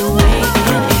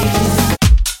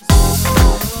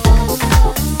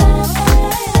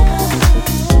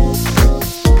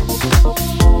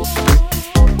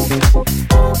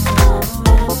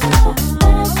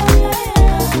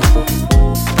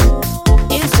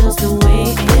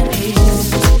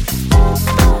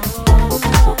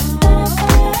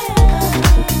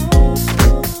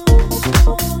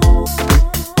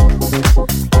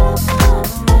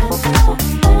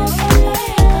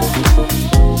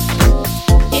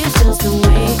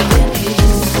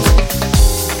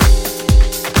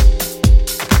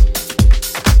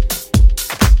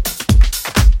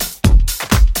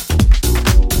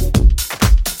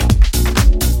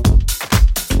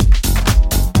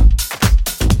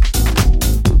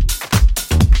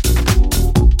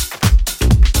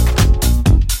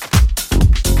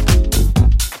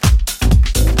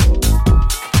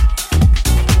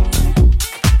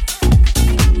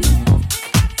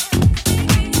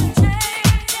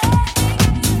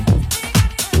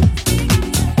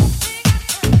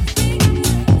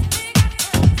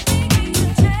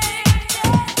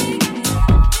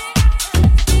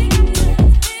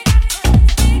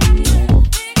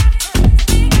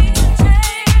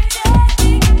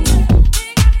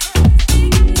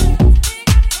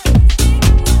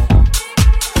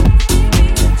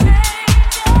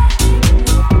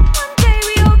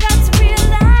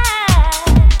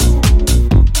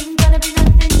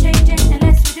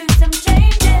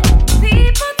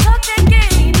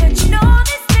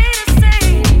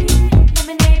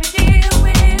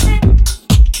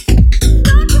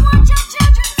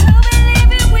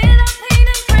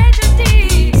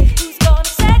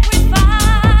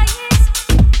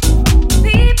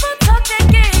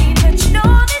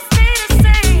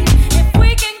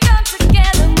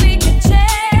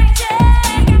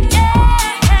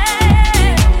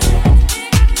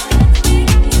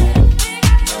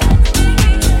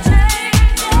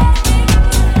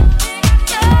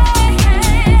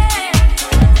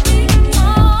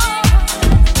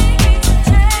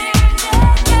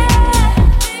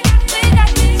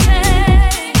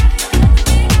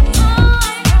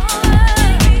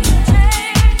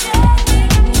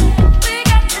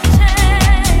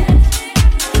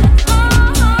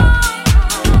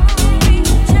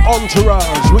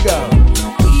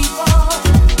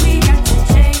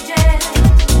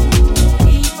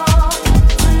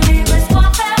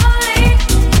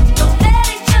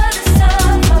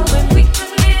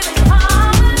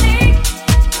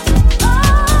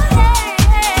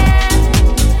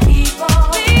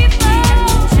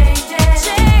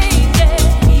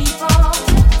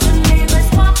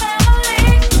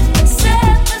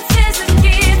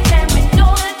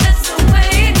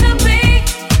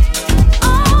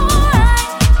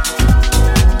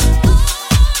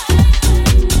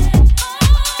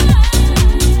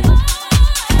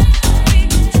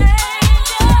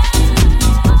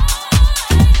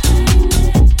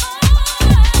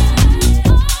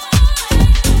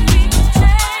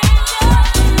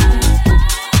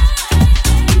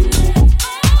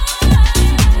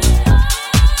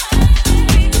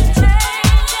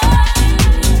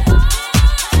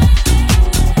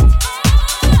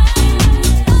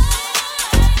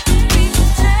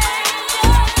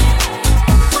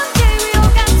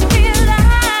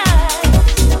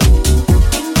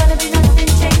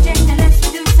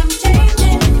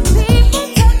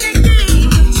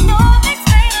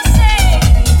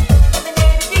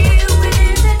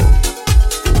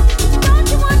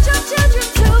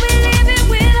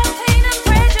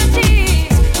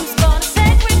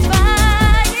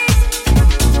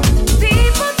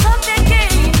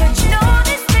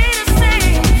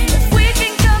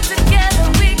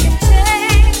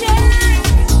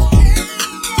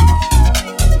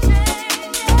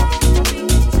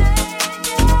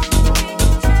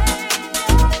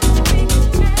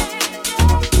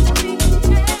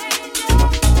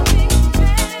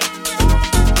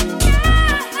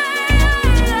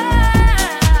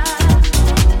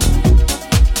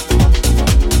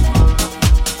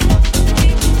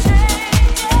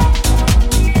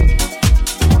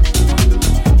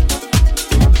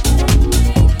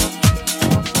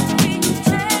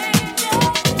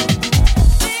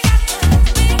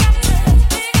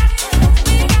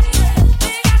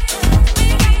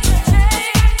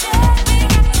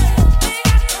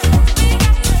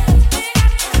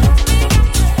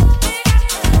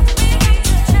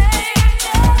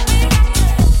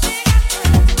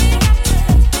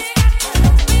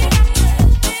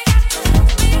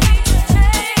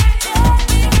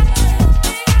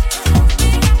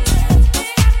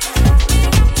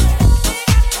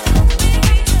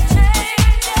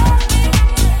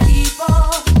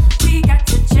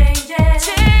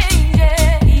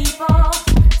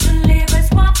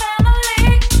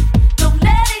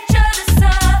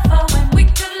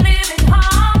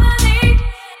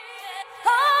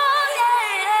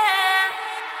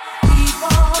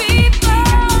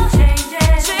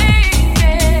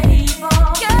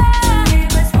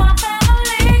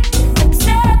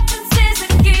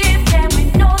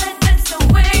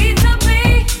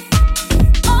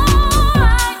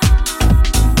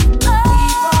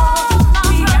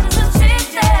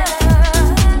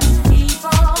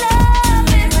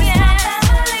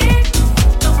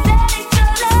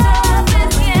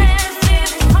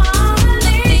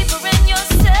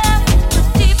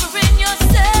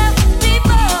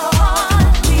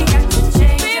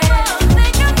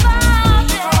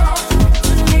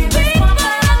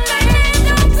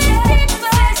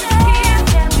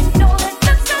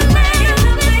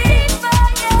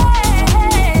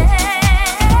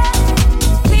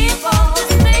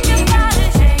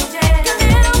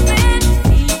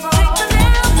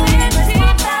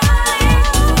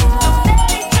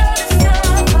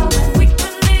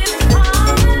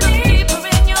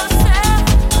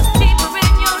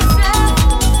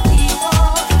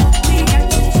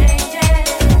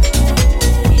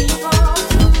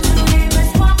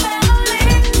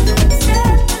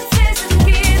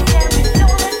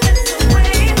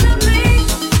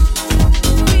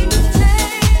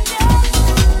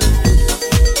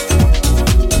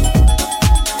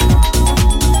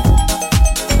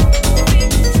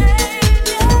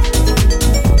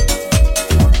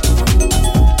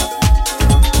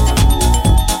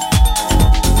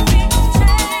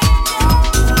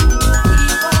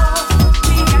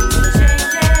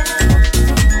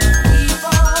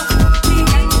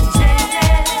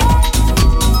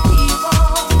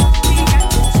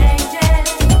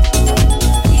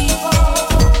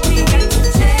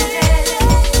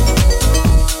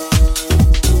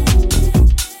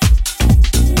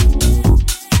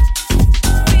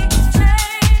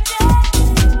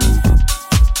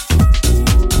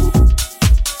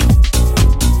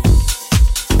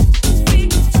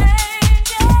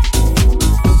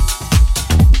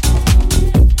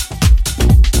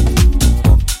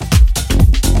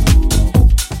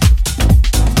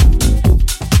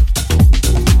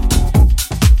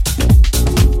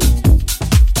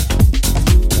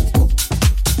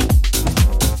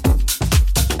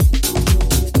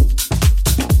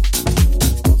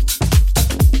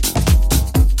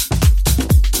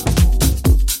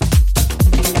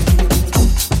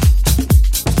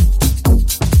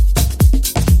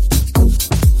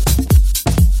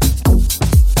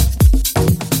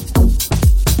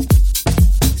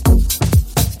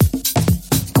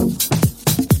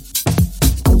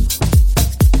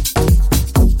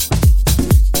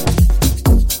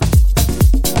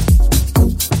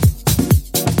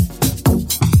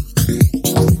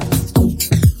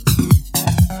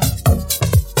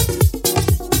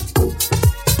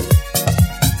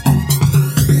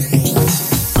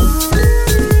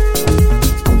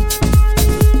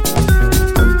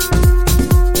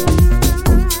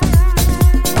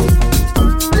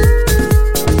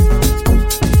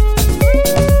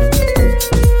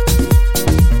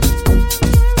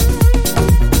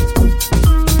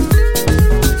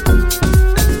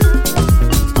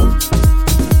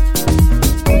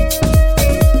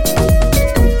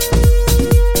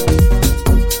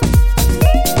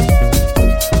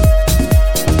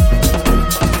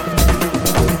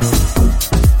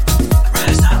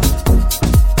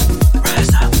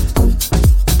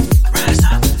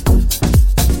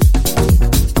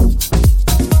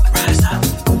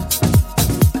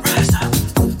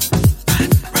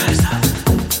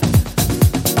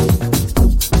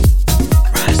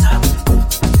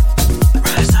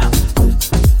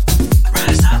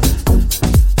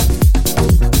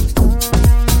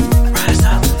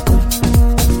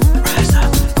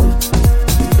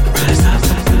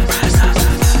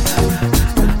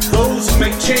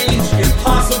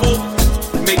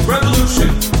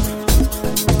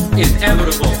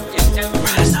 inevitable.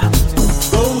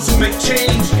 Those who make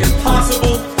change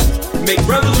impossible make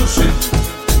revolution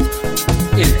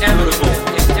inevitable.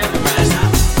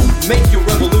 Make your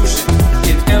revolution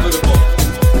inevitable.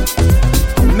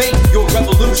 Make your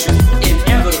revolution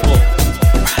inevitable.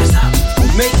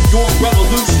 Make your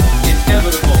revolution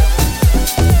inevitable.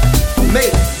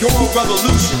 Make your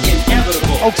revolution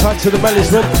inevitable. Hold tight to the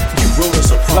management. You wrote us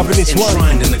a Loving promise this one.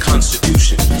 enshrined in the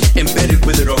Constitution. Embedded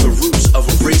with it are the roots of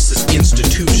a racist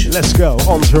institution. Let's go,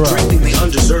 Entourage. Draping the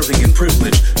undeserving and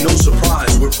privileged. No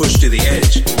surprise, we're pushed to the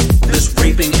edge. This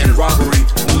raping and robbery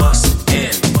must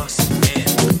end.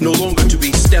 No longer to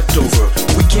be stepped over.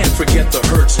 We can't forget the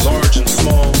hurts, large and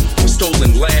small.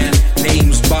 Stolen land,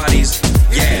 names, bodies.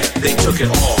 Yeah, they took it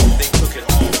all.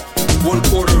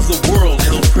 1/4 of the world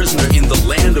held prisoner in the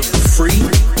land of the free.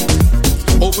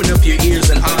 Open up your ears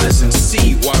and eyes and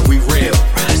see why we rail.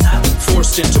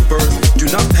 Forced into birth, do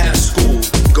not pass school.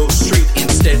 Go straight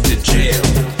instead to jail.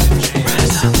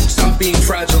 Stop being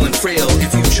fragile and frail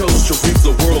if you chose to reap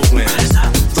the whirlwind.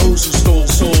 Those who stole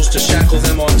souls to shackle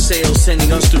them on sale,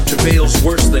 sending us through travails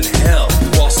worse than hell,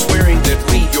 while swearing that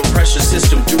we, your precious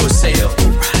system, do assail.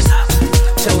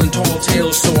 Telling tall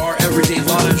tales so our everyday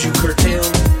lives you curtail.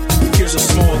 Here's a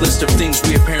small list of things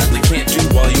we apparently can't do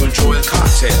while you enjoy a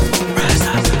cocktail.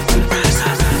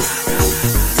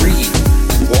 Read,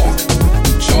 walk,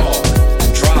 jog,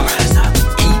 drive,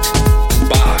 eat,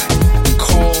 buy,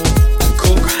 call,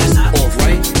 cook, or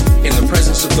write in the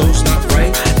presence of those not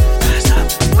right.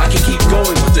 I can keep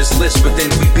going with this list, but then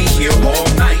we'd be here all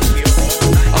night.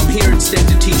 I'm here instead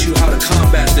to teach you how to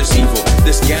combat this evil,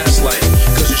 this gaslighting,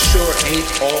 cause it sure ain't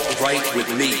all right with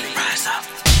me.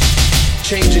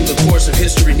 Changing the course of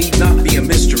history need not be a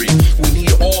mystery. We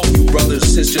need all you brothers,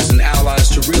 sisters, and allies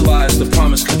to realize the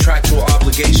promised contractual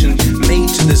obligation made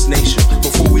to this nation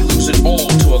before we lose it all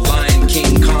to a Lion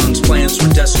King Khan's plans for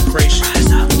desecration.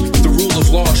 The rule of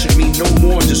law should mean no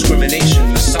more discrimination,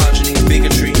 misogyny, and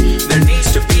bigotry. There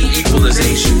needs to be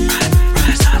equalization.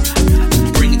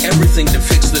 Bring everything to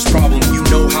fix this problem you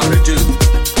know how to do.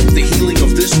 The healing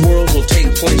of this world will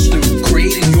take place through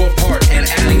creating your part and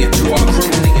adding it to our crew.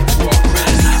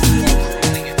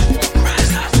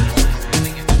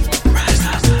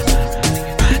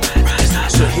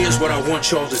 So here's what I want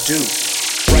y'all to do.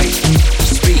 Write,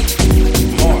 speak,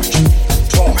 march,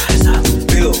 talk,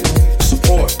 build,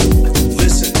 support,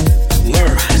 listen,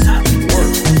 learn,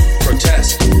 work,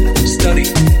 protest, study,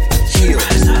 heal,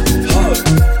 hug,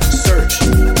 search,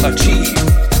 achieve,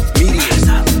 mediate,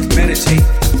 meditate,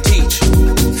 teach,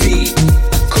 feed,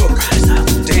 cook,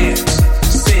 dance,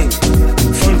 sing,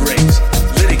 fundraise,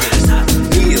 litigate,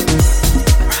 kneel,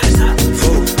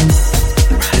 vote,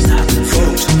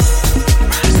 vote,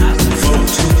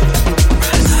 vote.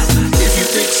 If you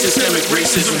think systemic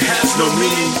racism has no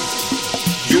meaning,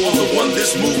 you're the one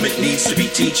this movement needs to be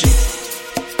teaching.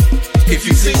 If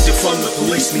you think defund the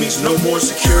police means no more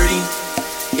security,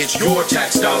 it's your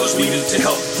tax dollars we need to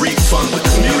help refund the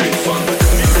community.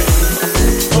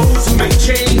 Those who make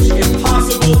change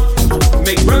impossible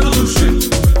make revolution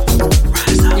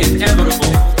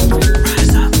inevitable.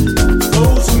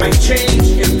 Those who make change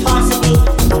impossible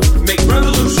make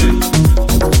revolution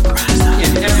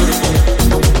inevitable.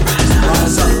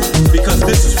 Rise up, because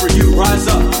this is for you. Rise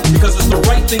up, because it's the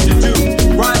right thing to do.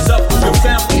 Rise up with your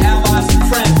family, allies, and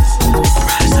friends.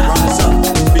 Rise up,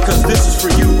 because this is for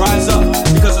you. Rise up,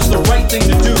 because it's the right thing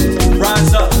to do.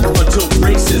 Rise up until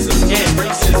racism and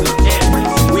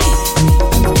we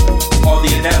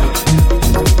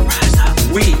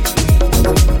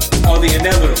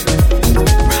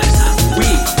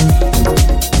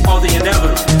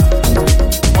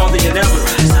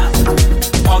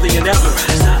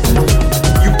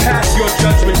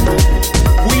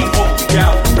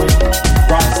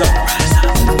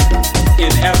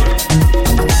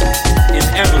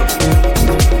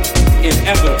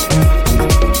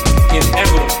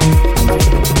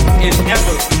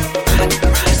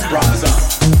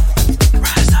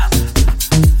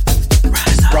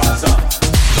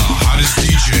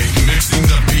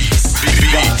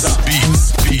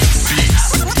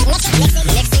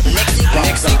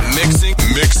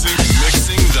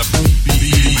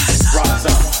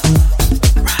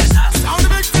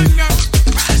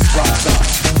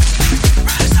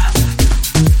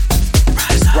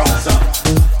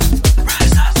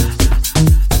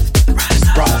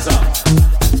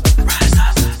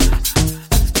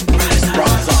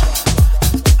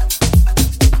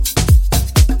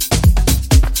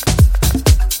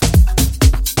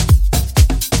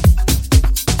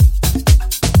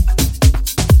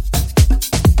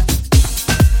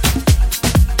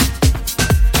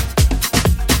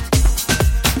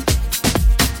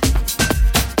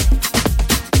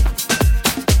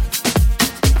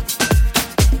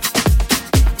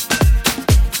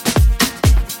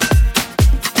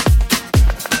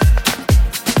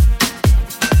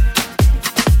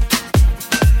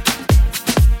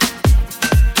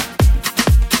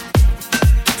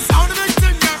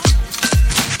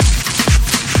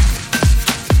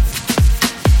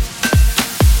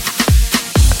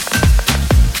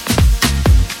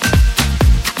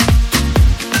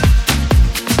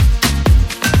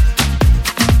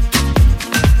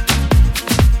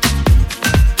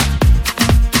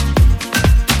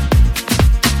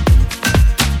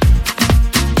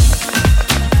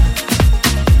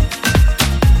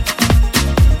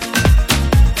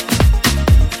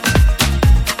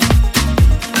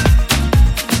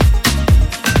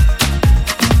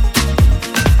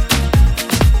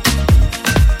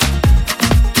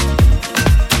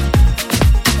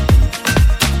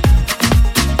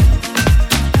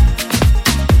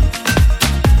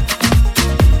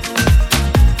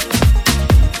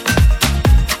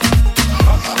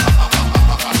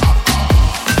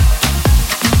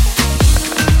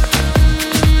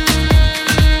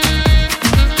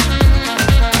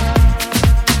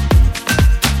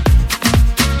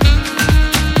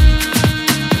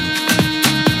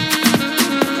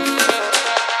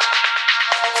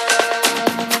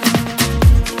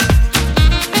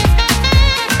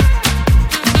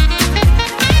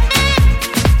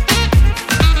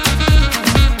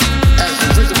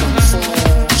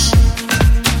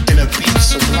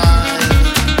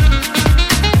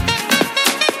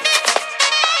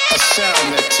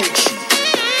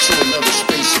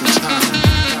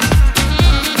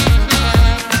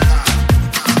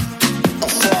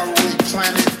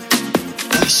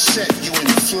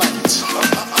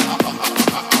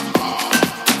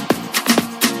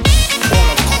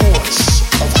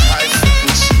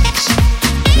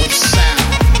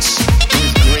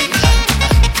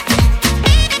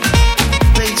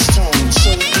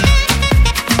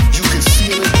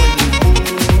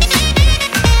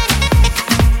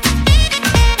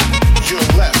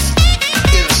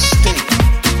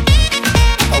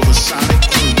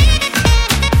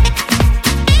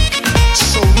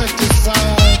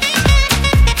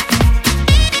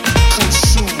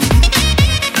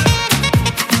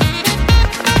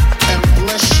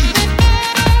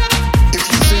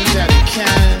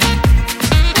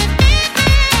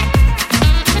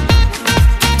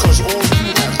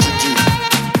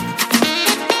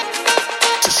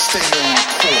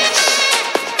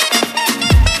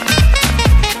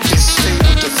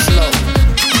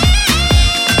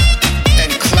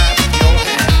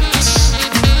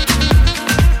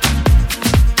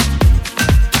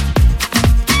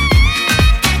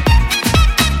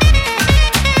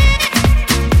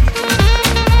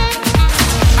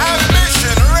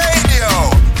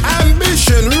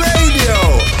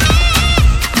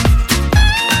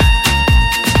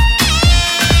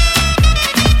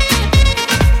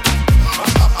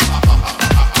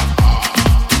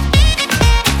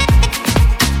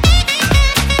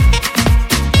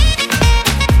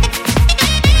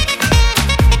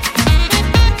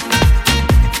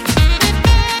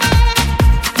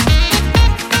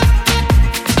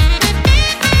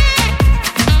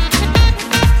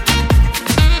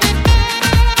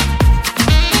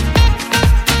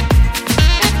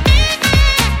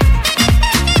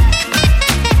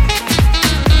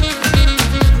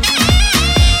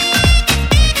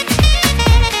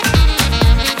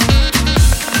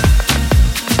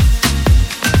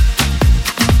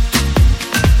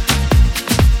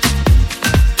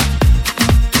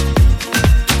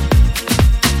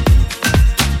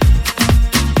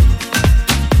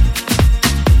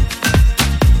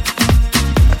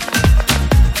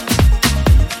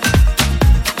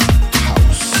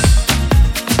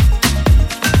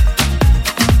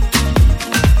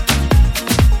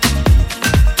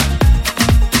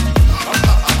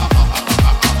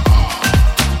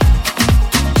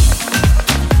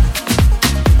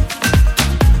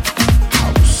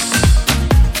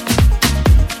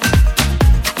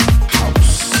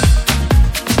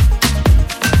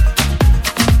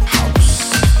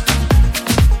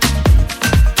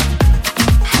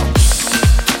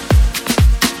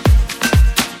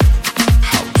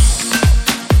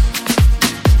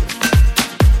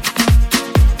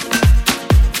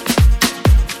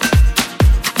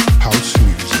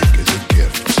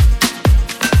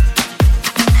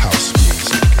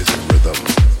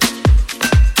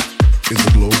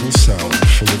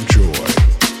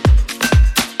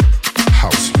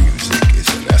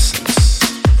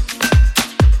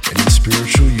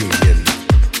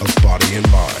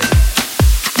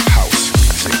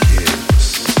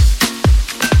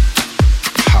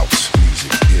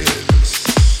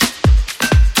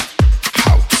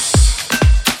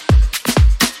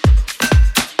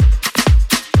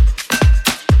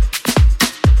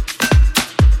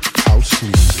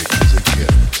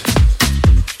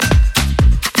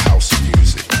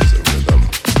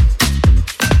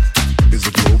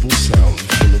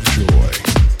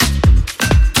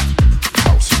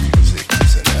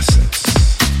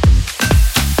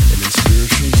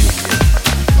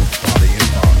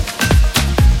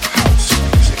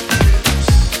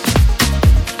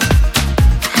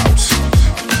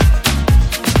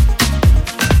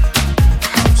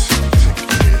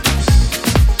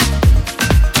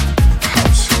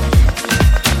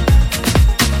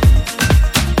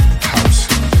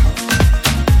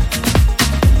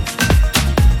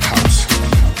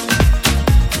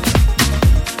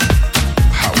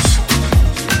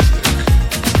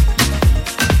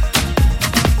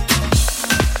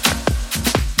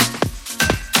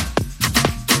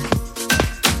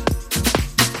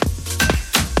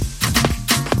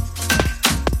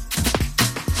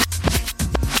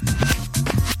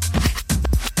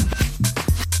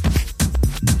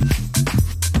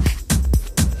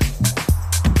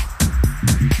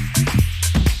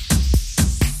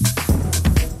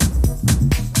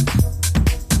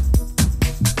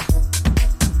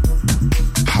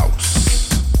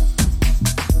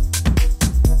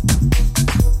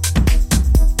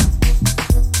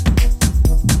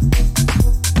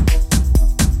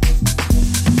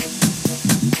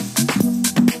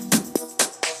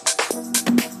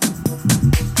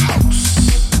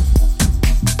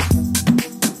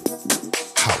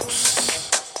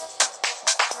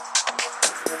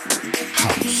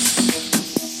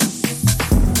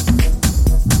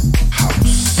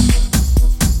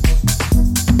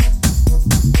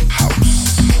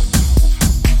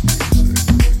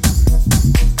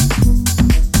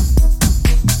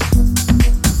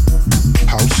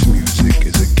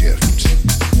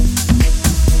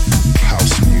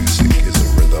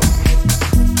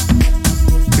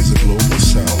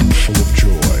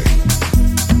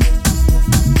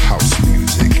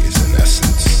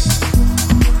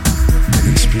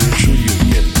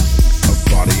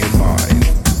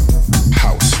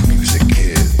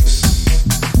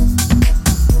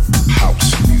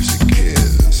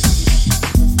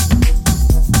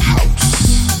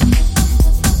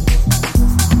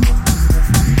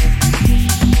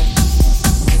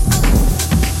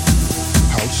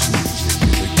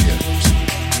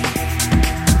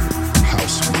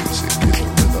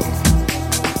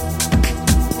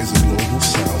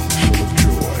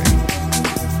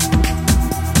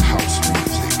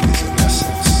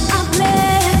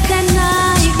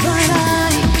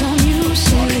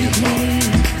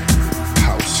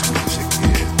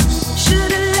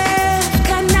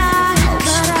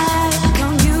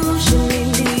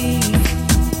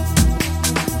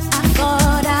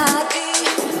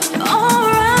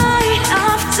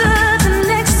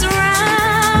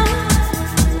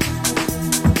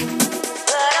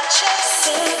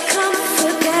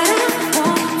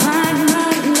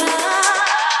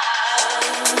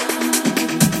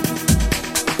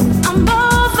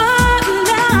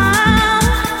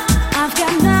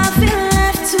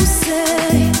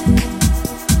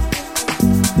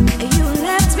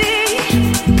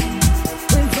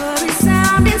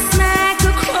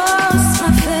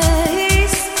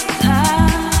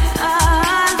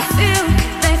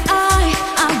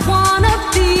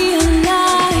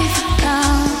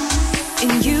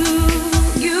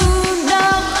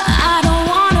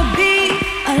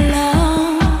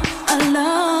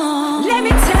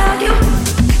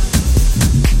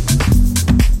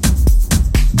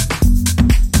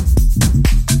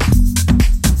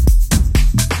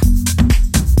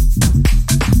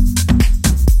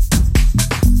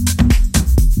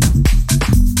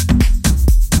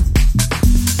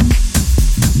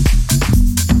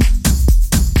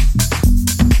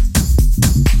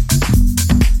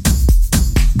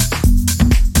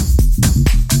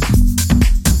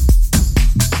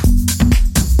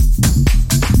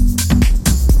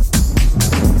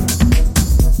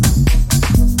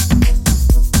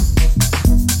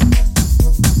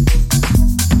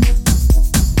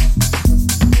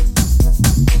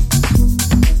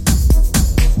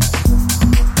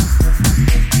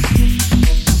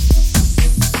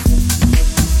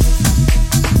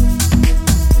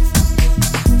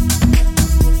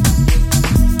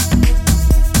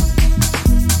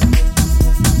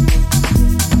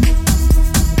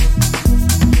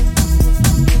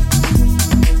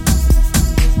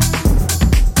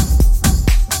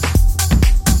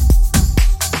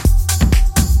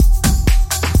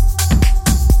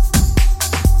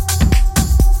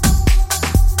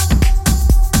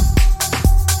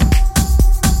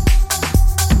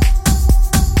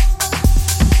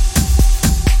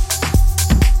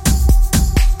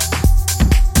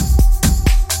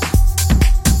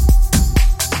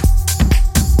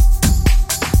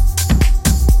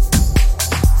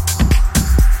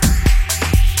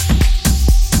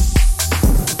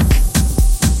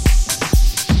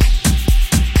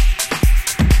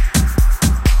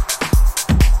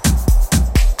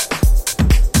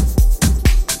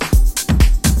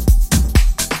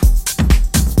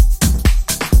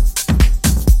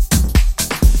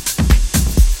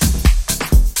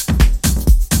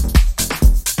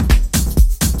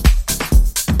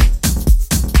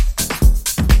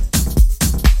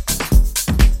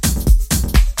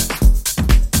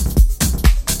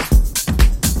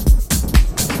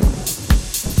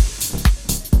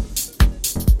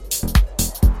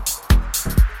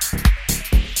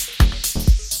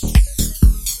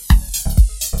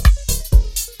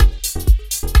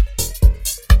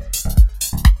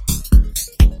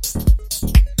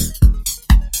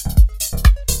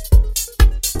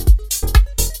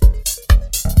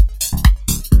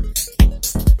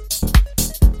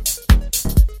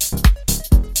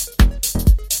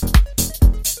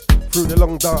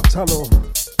along Dark Tunnel,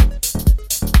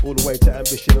 all the way to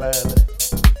Ambition Land.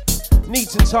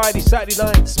 Neat and tidy Saturday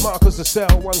nights, Marcus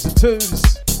Lascelles, 1s and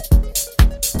 2s.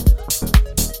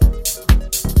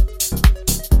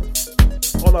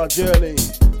 On our journey,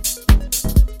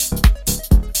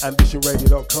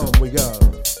 ambitionradio.com we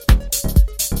go.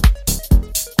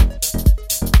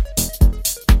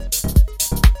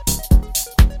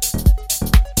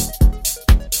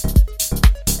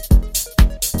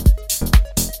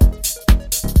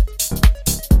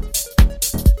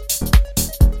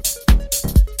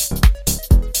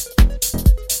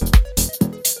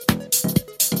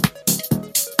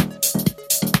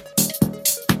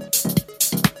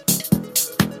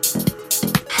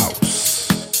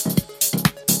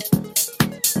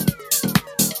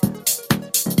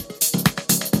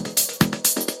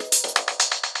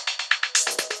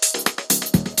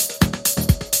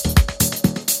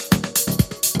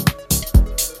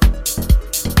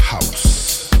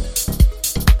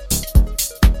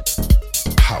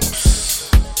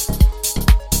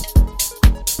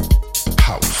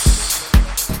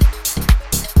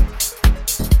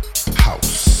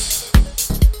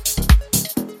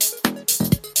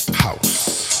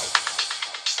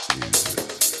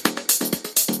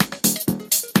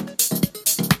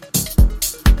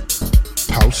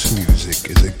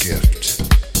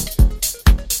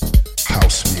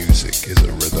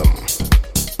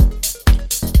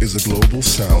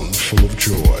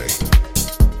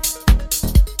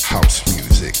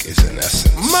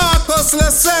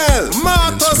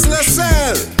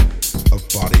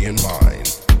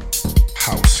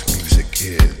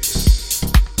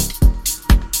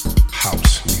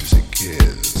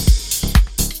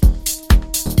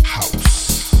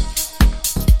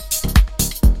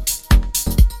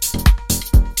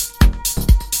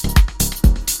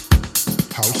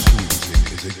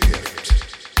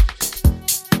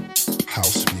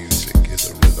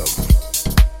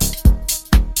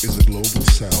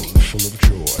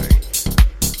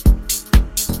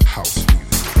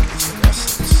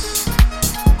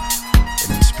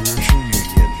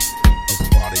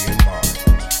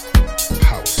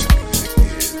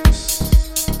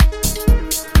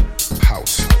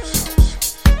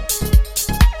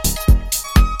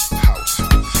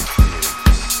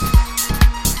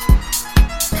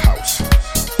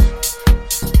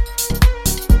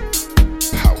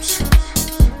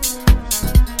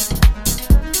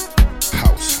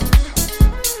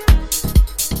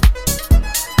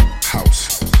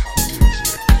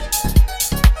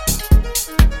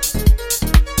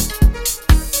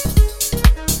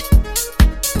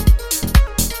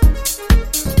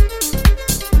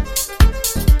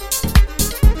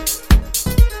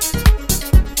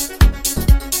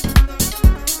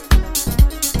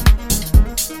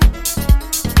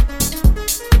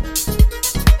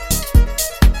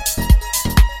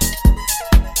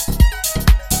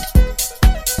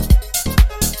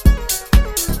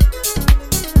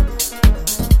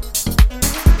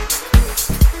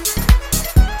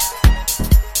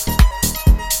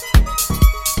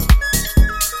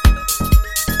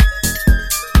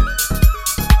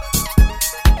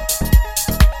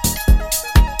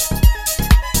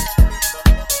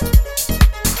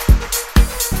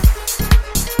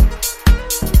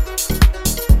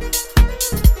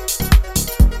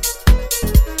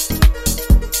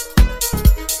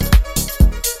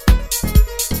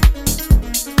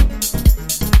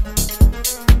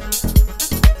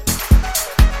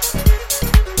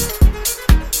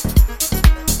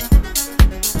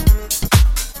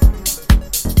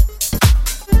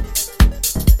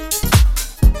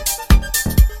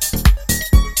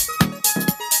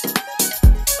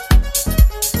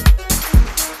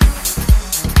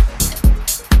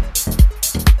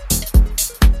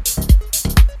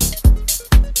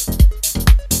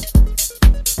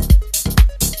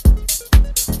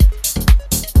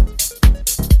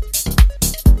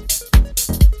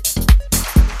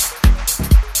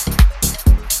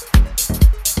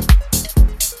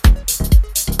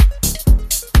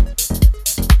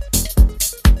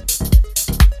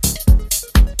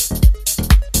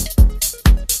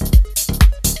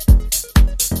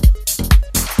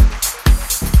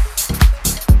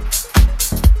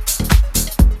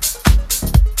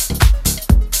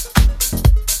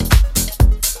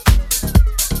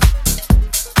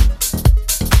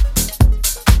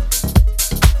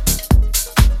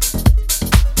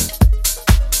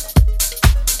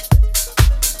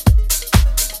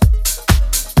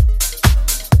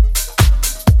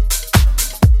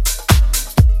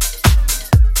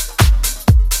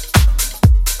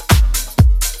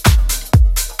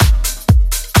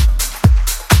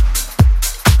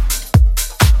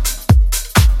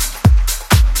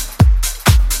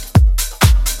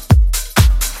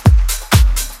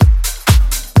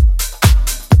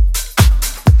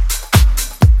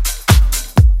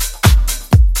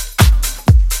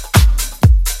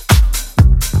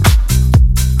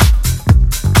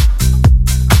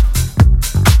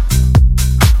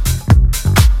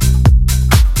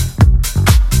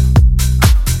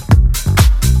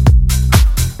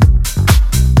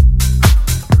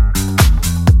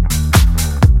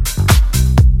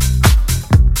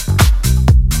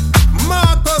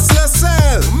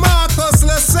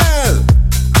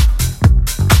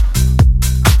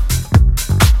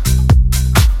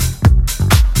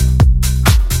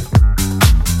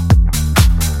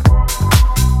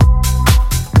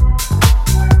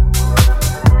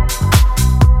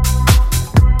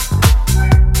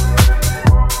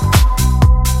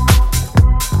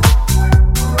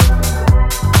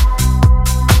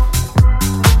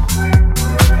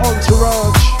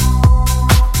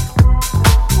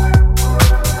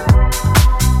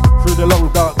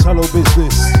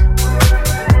 business.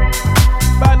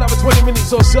 About another 20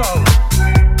 minutes or so.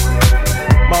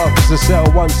 Marcus Lascelles,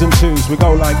 1s and 2s. We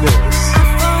go like this.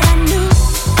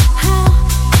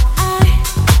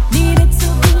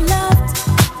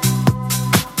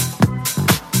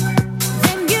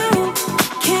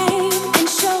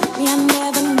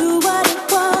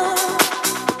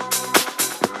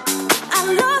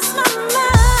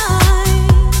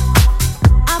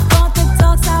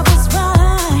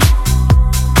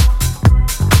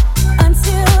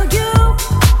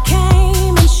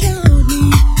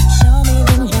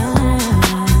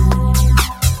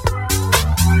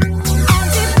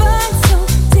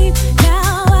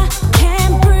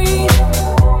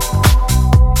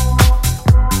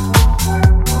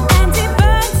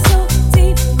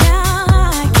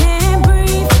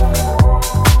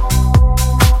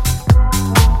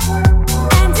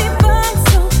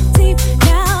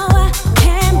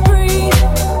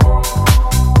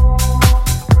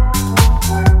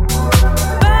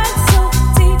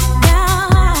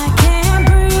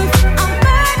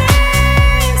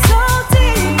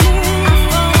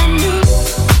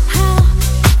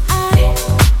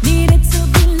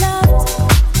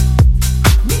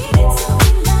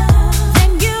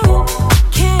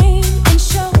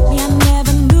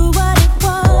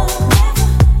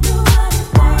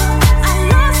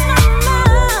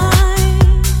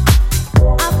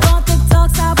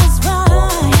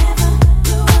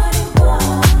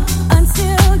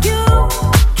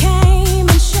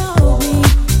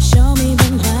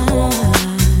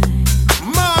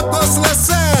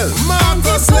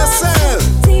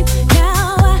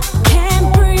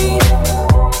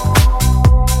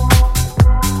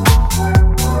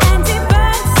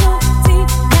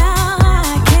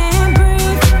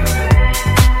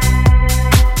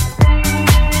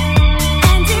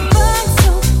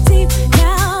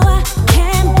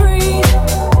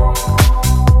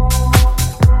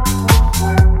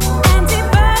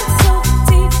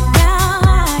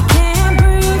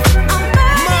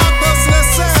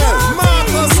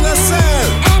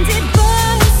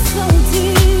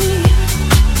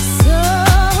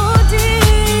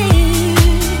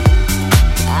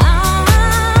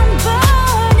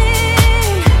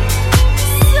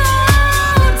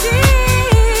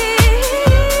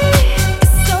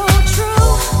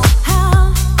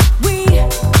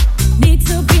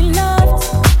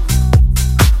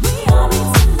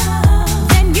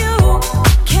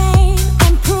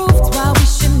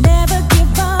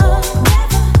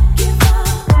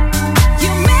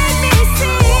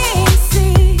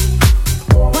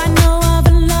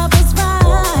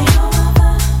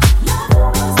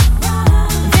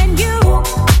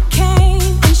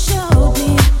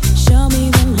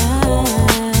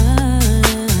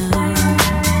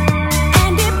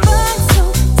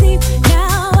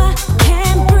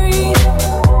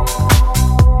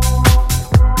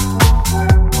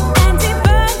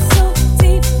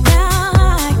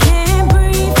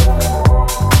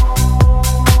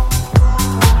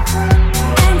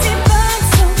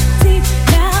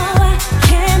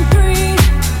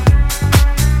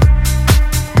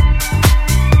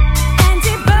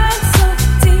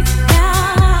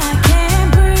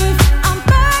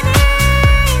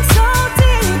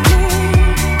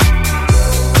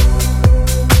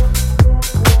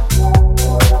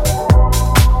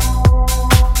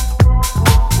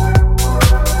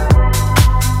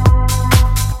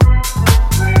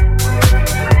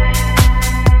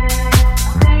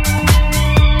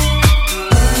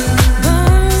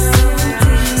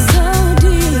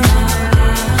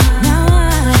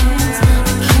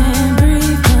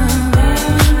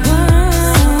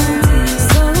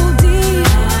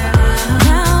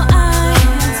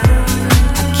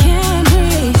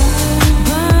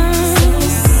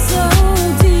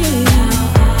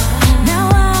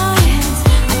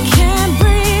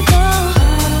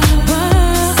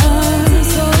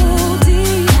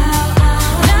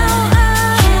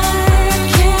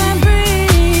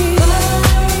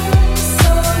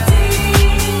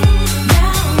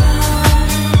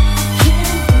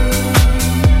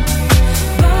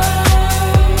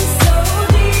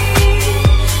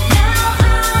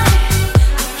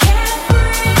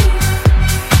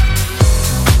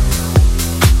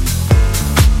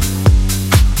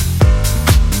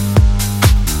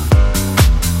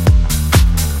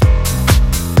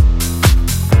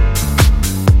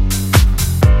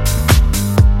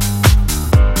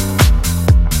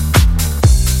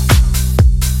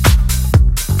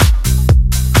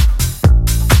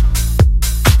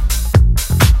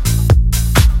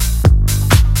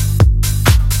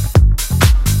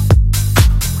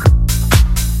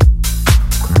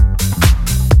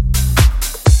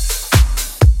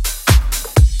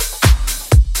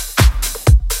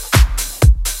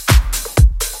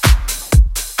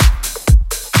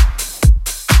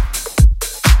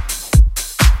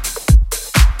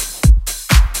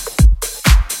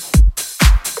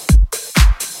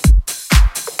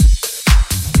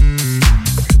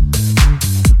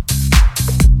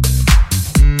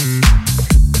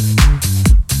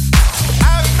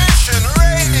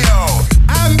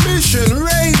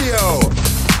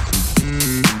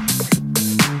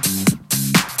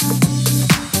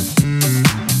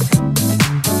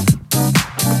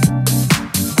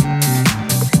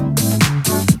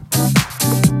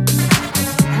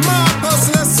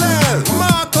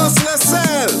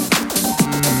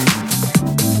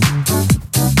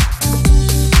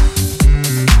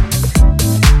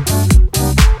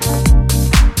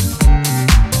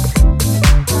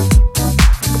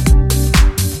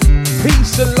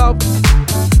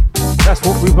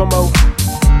 We promote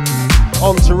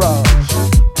Entourage,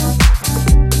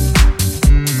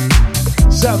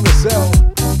 Sam Marcel,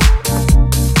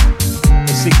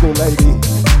 the Signal Lady.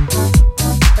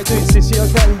 How you doing, Sissy?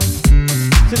 Okay?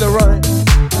 Still alright?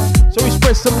 So we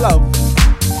spread some love.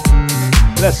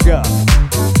 Let's go.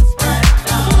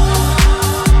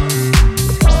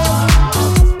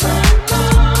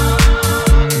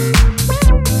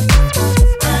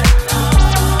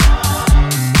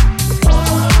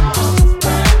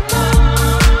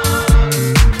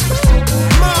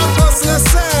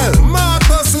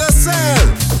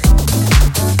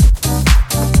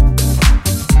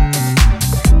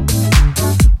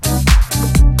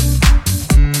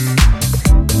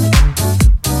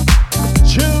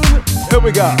 Here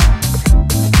we go.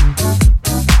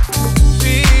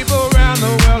 People around the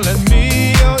world, let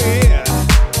me your ear.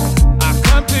 I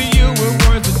come to you with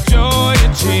words of joy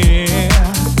and cheer.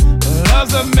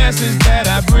 Love's a message that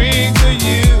I bring to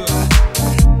you,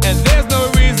 and there's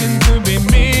no reason to be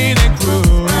mean and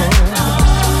cruel.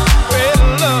 Spread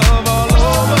love all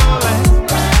over the land.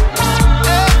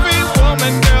 Every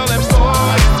woman, girl, and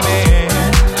boy and man.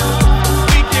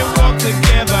 We can walk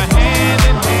together hand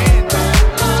in hand.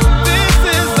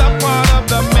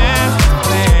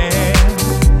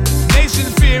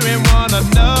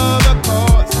 Another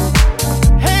cause.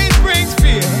 Hate brings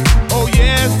fear, oh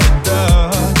yes it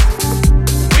does.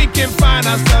 We can find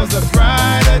ourselves a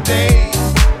brighter day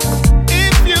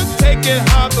if you take it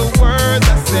hard, the words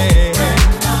I say.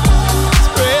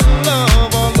 Spread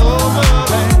love all over the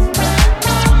land.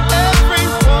 Every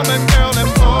woman, girl,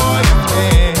 and boy and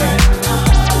man.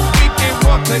 We can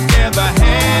walk together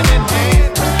hand in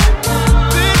hand.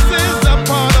 This is a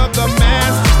part of the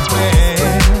master plan.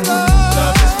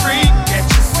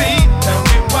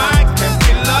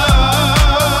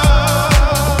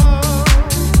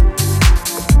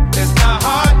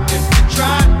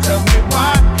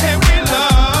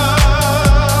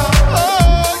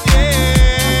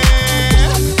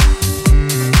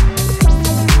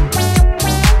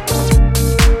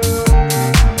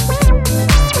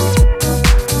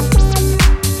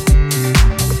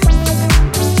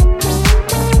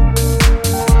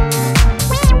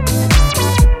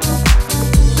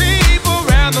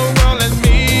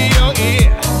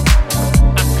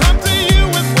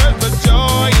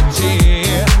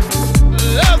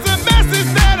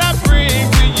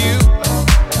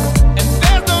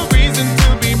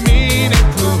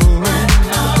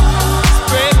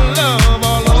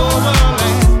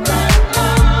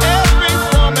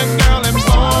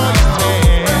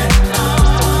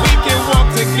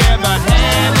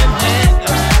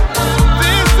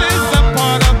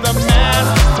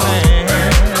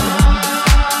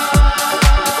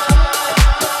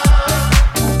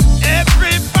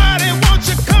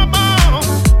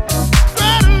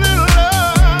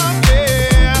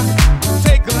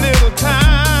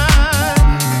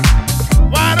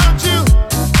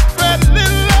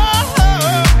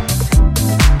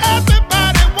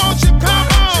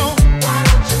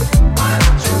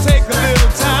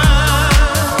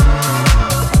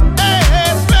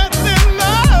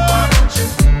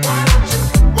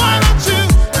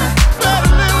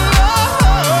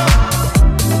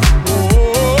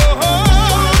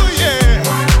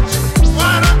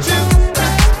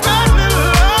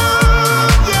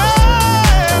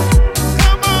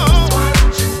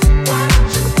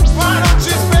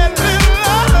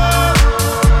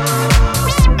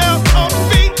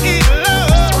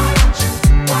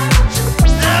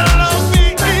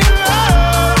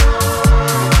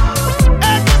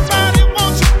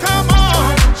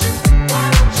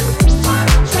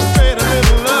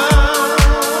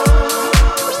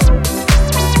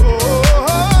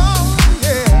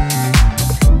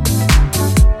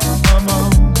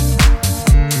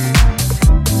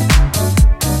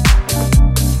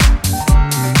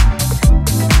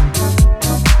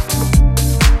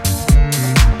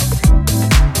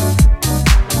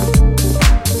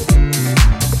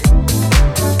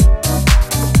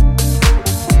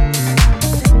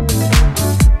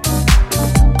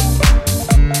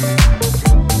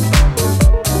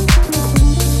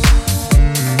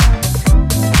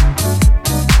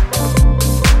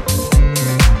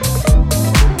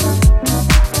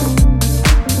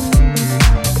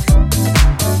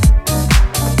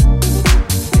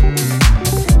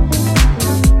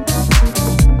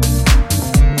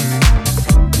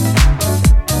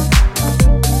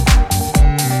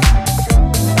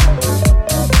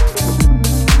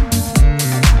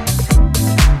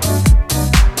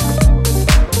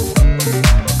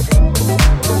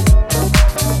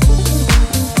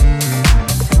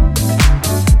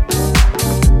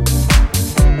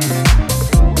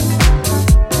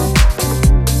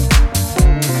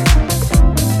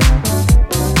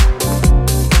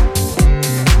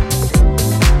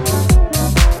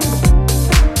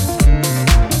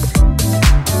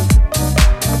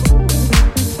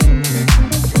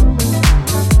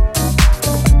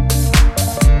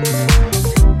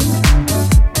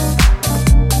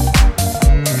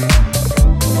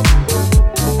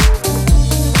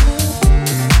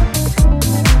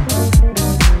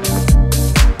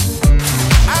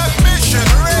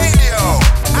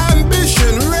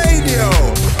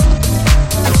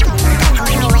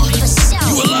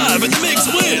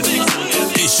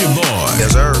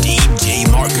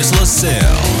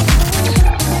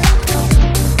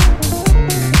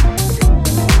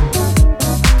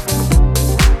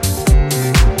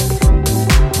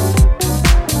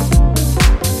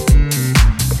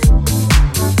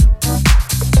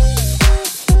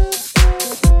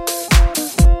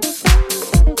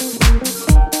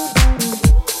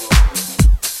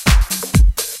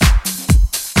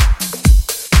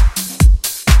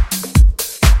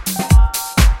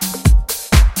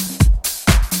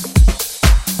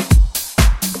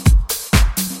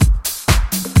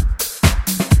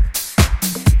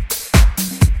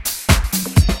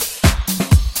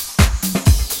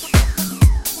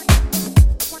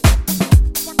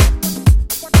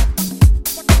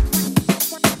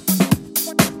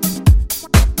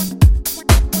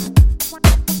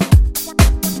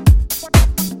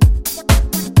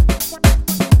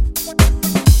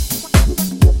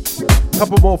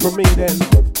 Couple more from me then,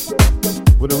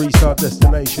 with a restart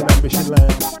destination, Ambition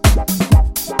Land.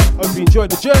 Hope you enjoyed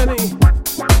the journey.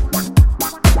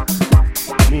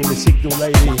 Me and the Signal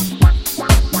Lady,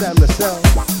 Sam Lascelle.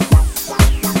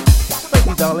 Thank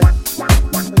you, darling.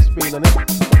 Thanks for being on it.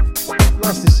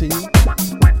 Nice to see you.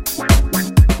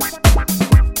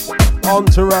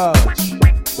 Entourage.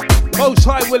 Most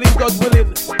High willing, God willing.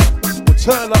 We'll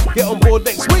turn up, get on board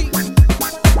next week.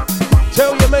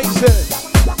 Tell your mates here.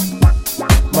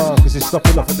 Marcus is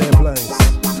stopping off at their place.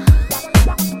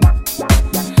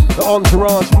 The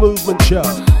Entourage Movement Show.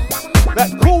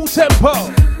 That cool tempo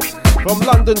from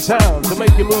London town to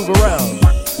make you move around.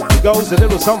 It goes a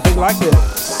little something like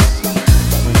this.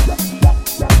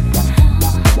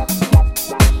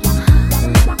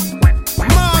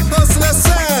 Marcus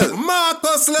Lascelle,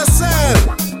 Marcus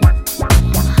Lascelle.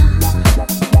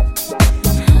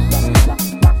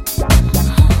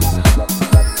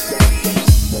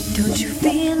 Don't you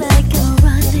feel like you're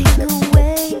running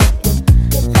away?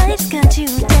 Life's got you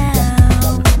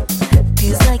down.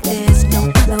 Feels like there's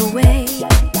no other way.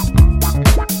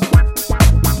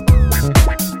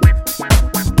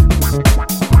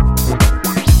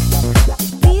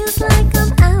 Feels like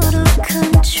I'm out of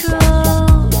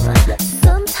control.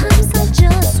 Sometimes I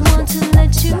just want to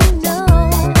let you know.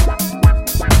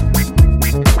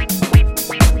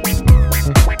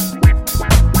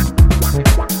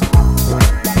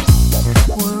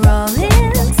 We're all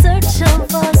in search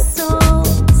of our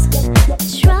souls,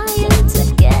 trying to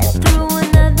get through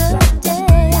another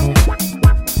day.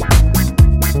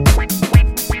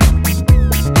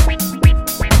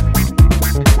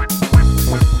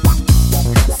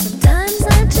 Sometimes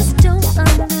I just don't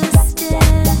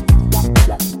understand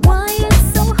why it's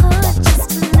so hard just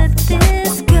to let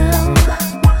this go.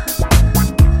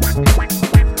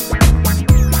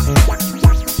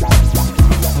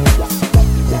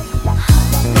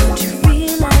 Don't you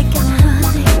feel like I'm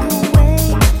running away?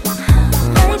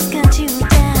 Life's got you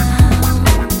down.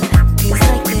 Feels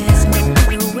like there's no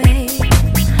other way.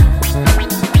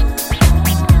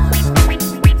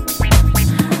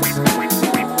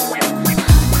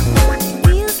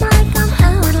 Feels like I'm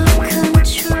out of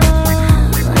control.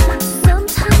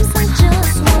 Sometimes I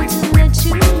just want to let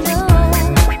you know.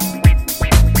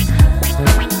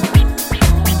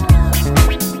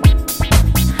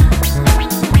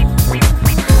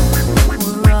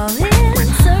 We're all in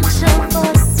search of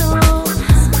our souls,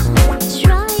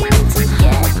 trying to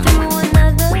get through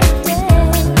another day.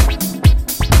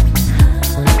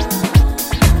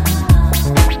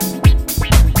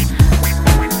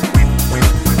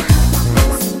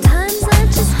 Sometimes I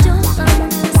just don't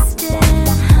understand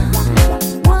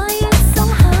why it's so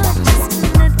hard just to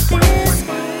let this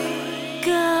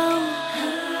go.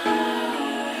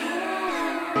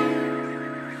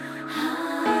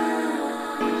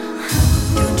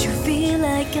 Don't you feel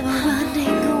like I'm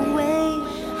running away?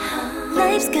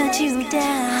 Life's got you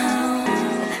down.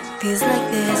 Feels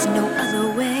like there's no other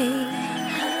way.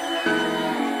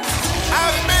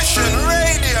 Ambition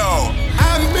Radio,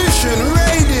 Ambition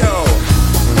Radio.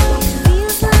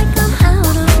 Feels like I'm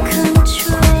out of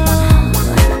control.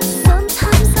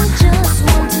 Sometimes I just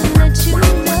want to let you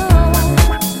know.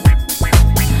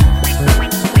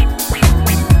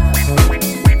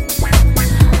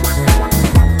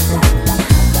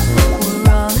 We're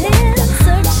all in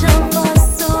search of our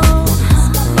souls,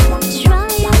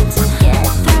 trying to get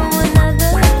through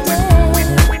another day.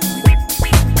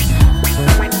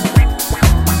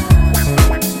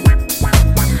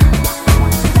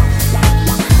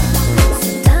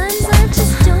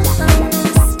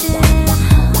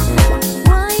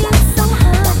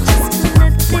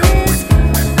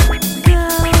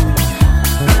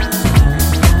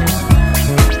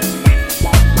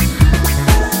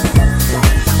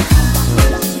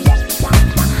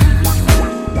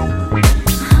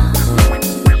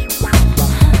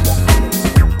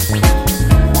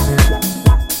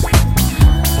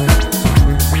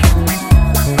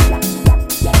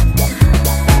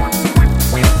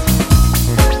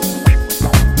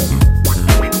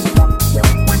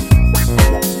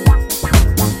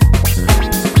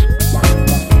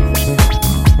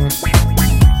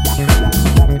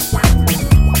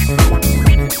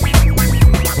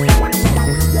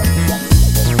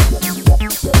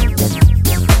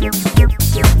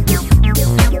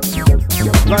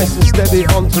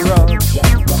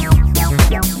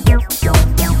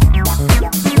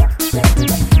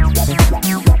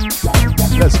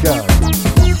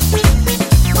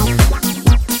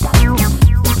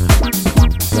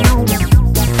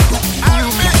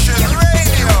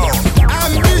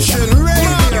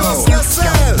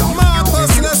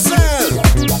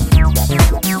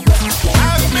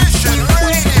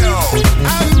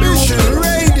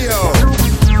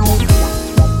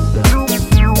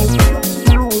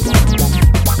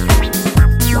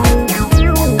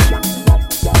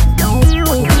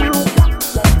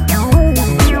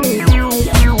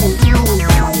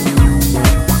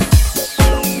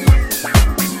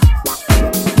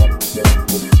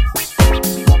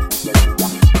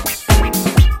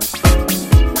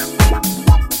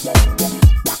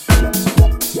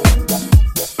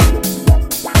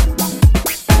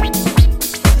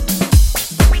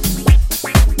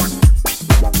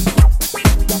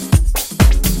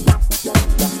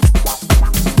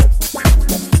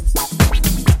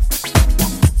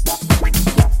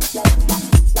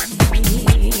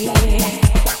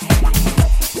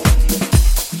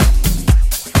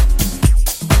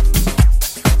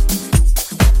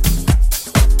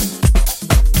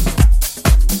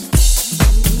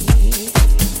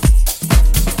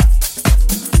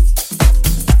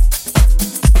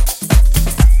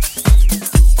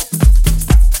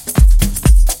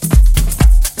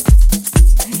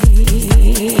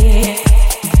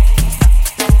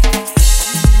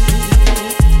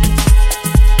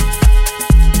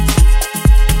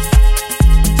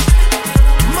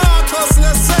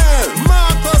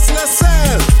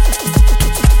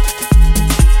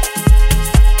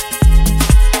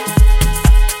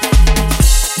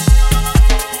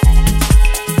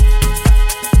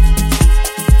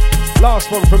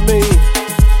 one from me.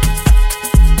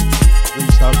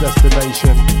 Reached our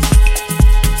destination.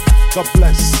 God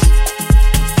bless.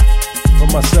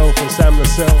 From myself and Sam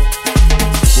Lascelle.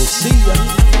 We'll see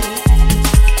ya.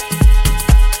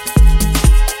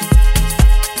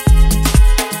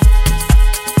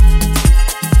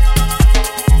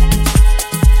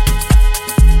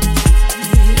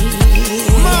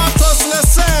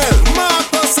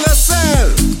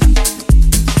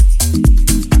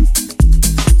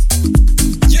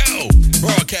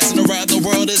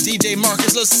 DJ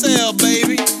Marcus LaSalle,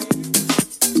 baby.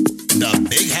 The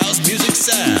big house music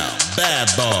sound, bad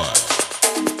boy.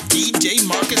 DJ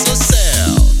Marcus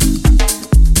LaSalle.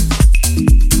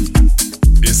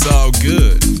 It's all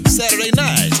good. Saturday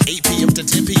nights, 8 p.m. to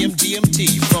 10 p.m.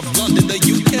 GMT from London, the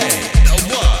UK. The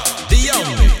one, the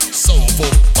only,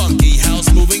 soulful, funky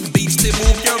house moving beats to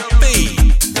move your feet.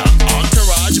 The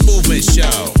Entourage Movement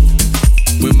Show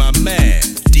with my man,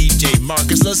 DJ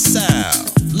Marcus LaSalle.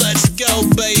 Let's go,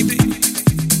 baby.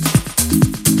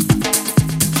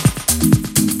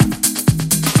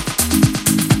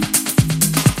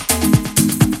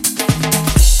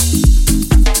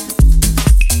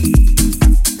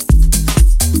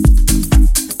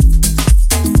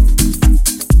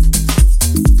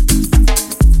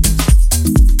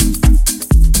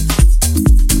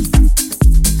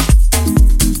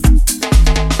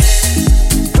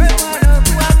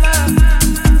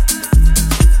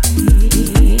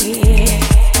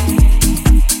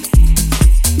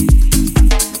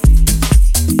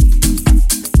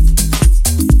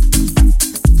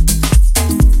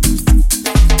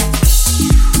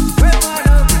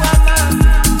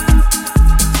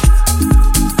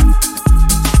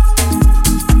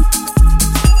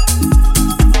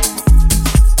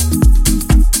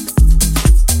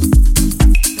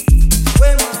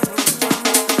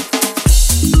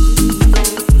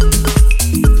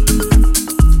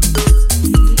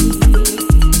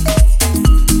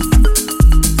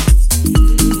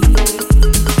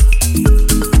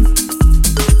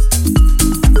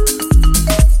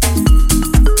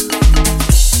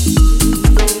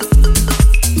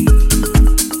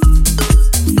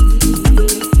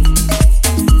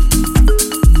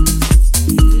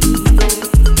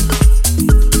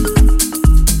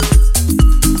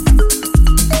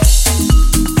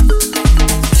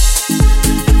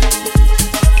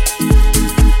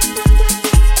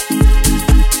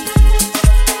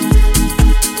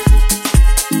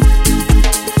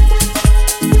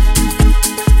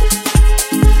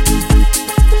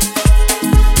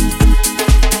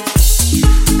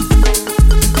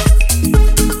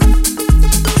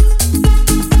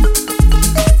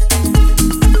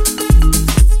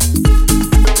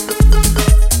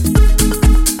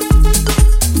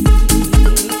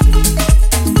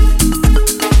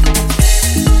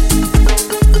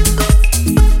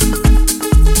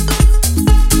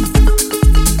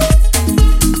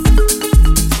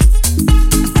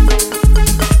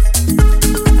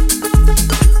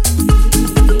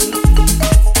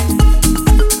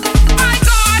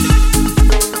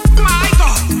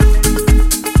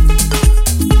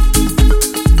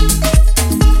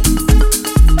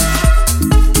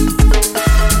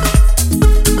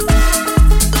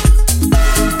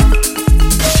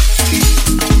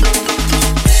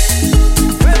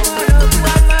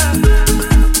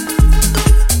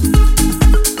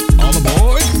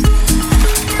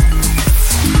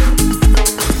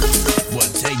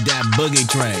 boogie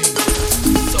train.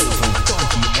 So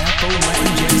funky Afro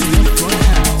Latin jazz in the front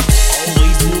house.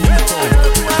 Always moving forward.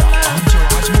 The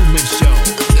Entourage Movement Show.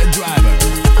 The driver.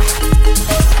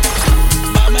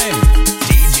 My man,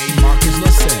 DJ Marcus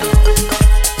LaSalle.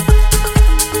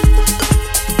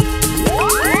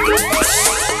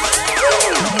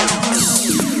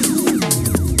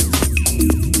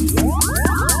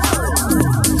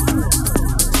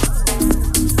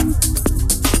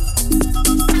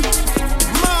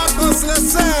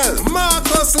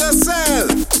 Marcus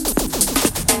LaSalle.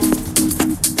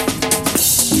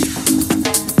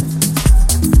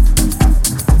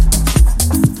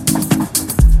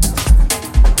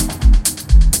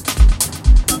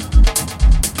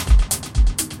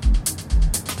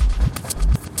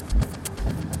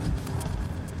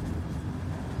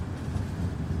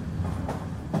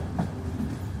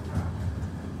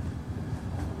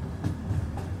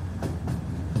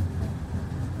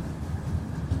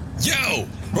 Yo,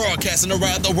 broadcasting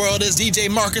around the world is DJ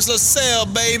Marcus LaSalle,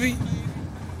 baby.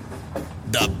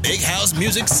 The big house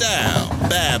music sound,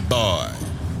 bad boy.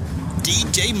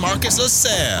 DJ Marcus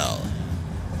LaSalle.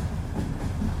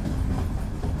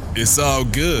 It's all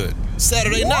good.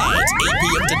 Saturday nights, 8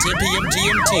 p.m. to 10 p.m.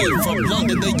 GMT from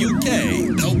London, the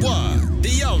UK. The one,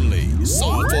 the only,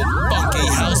 Soulful, funky,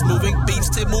 house-moving beats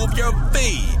to move your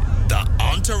feet. The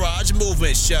Entourage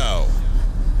Movement Show.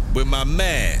 With my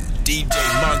man, DJ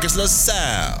Marcus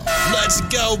LaSalle. Let's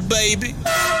go, baby.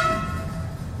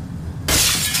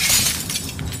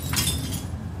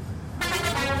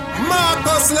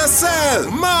 Marcus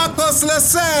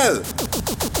LaSalle.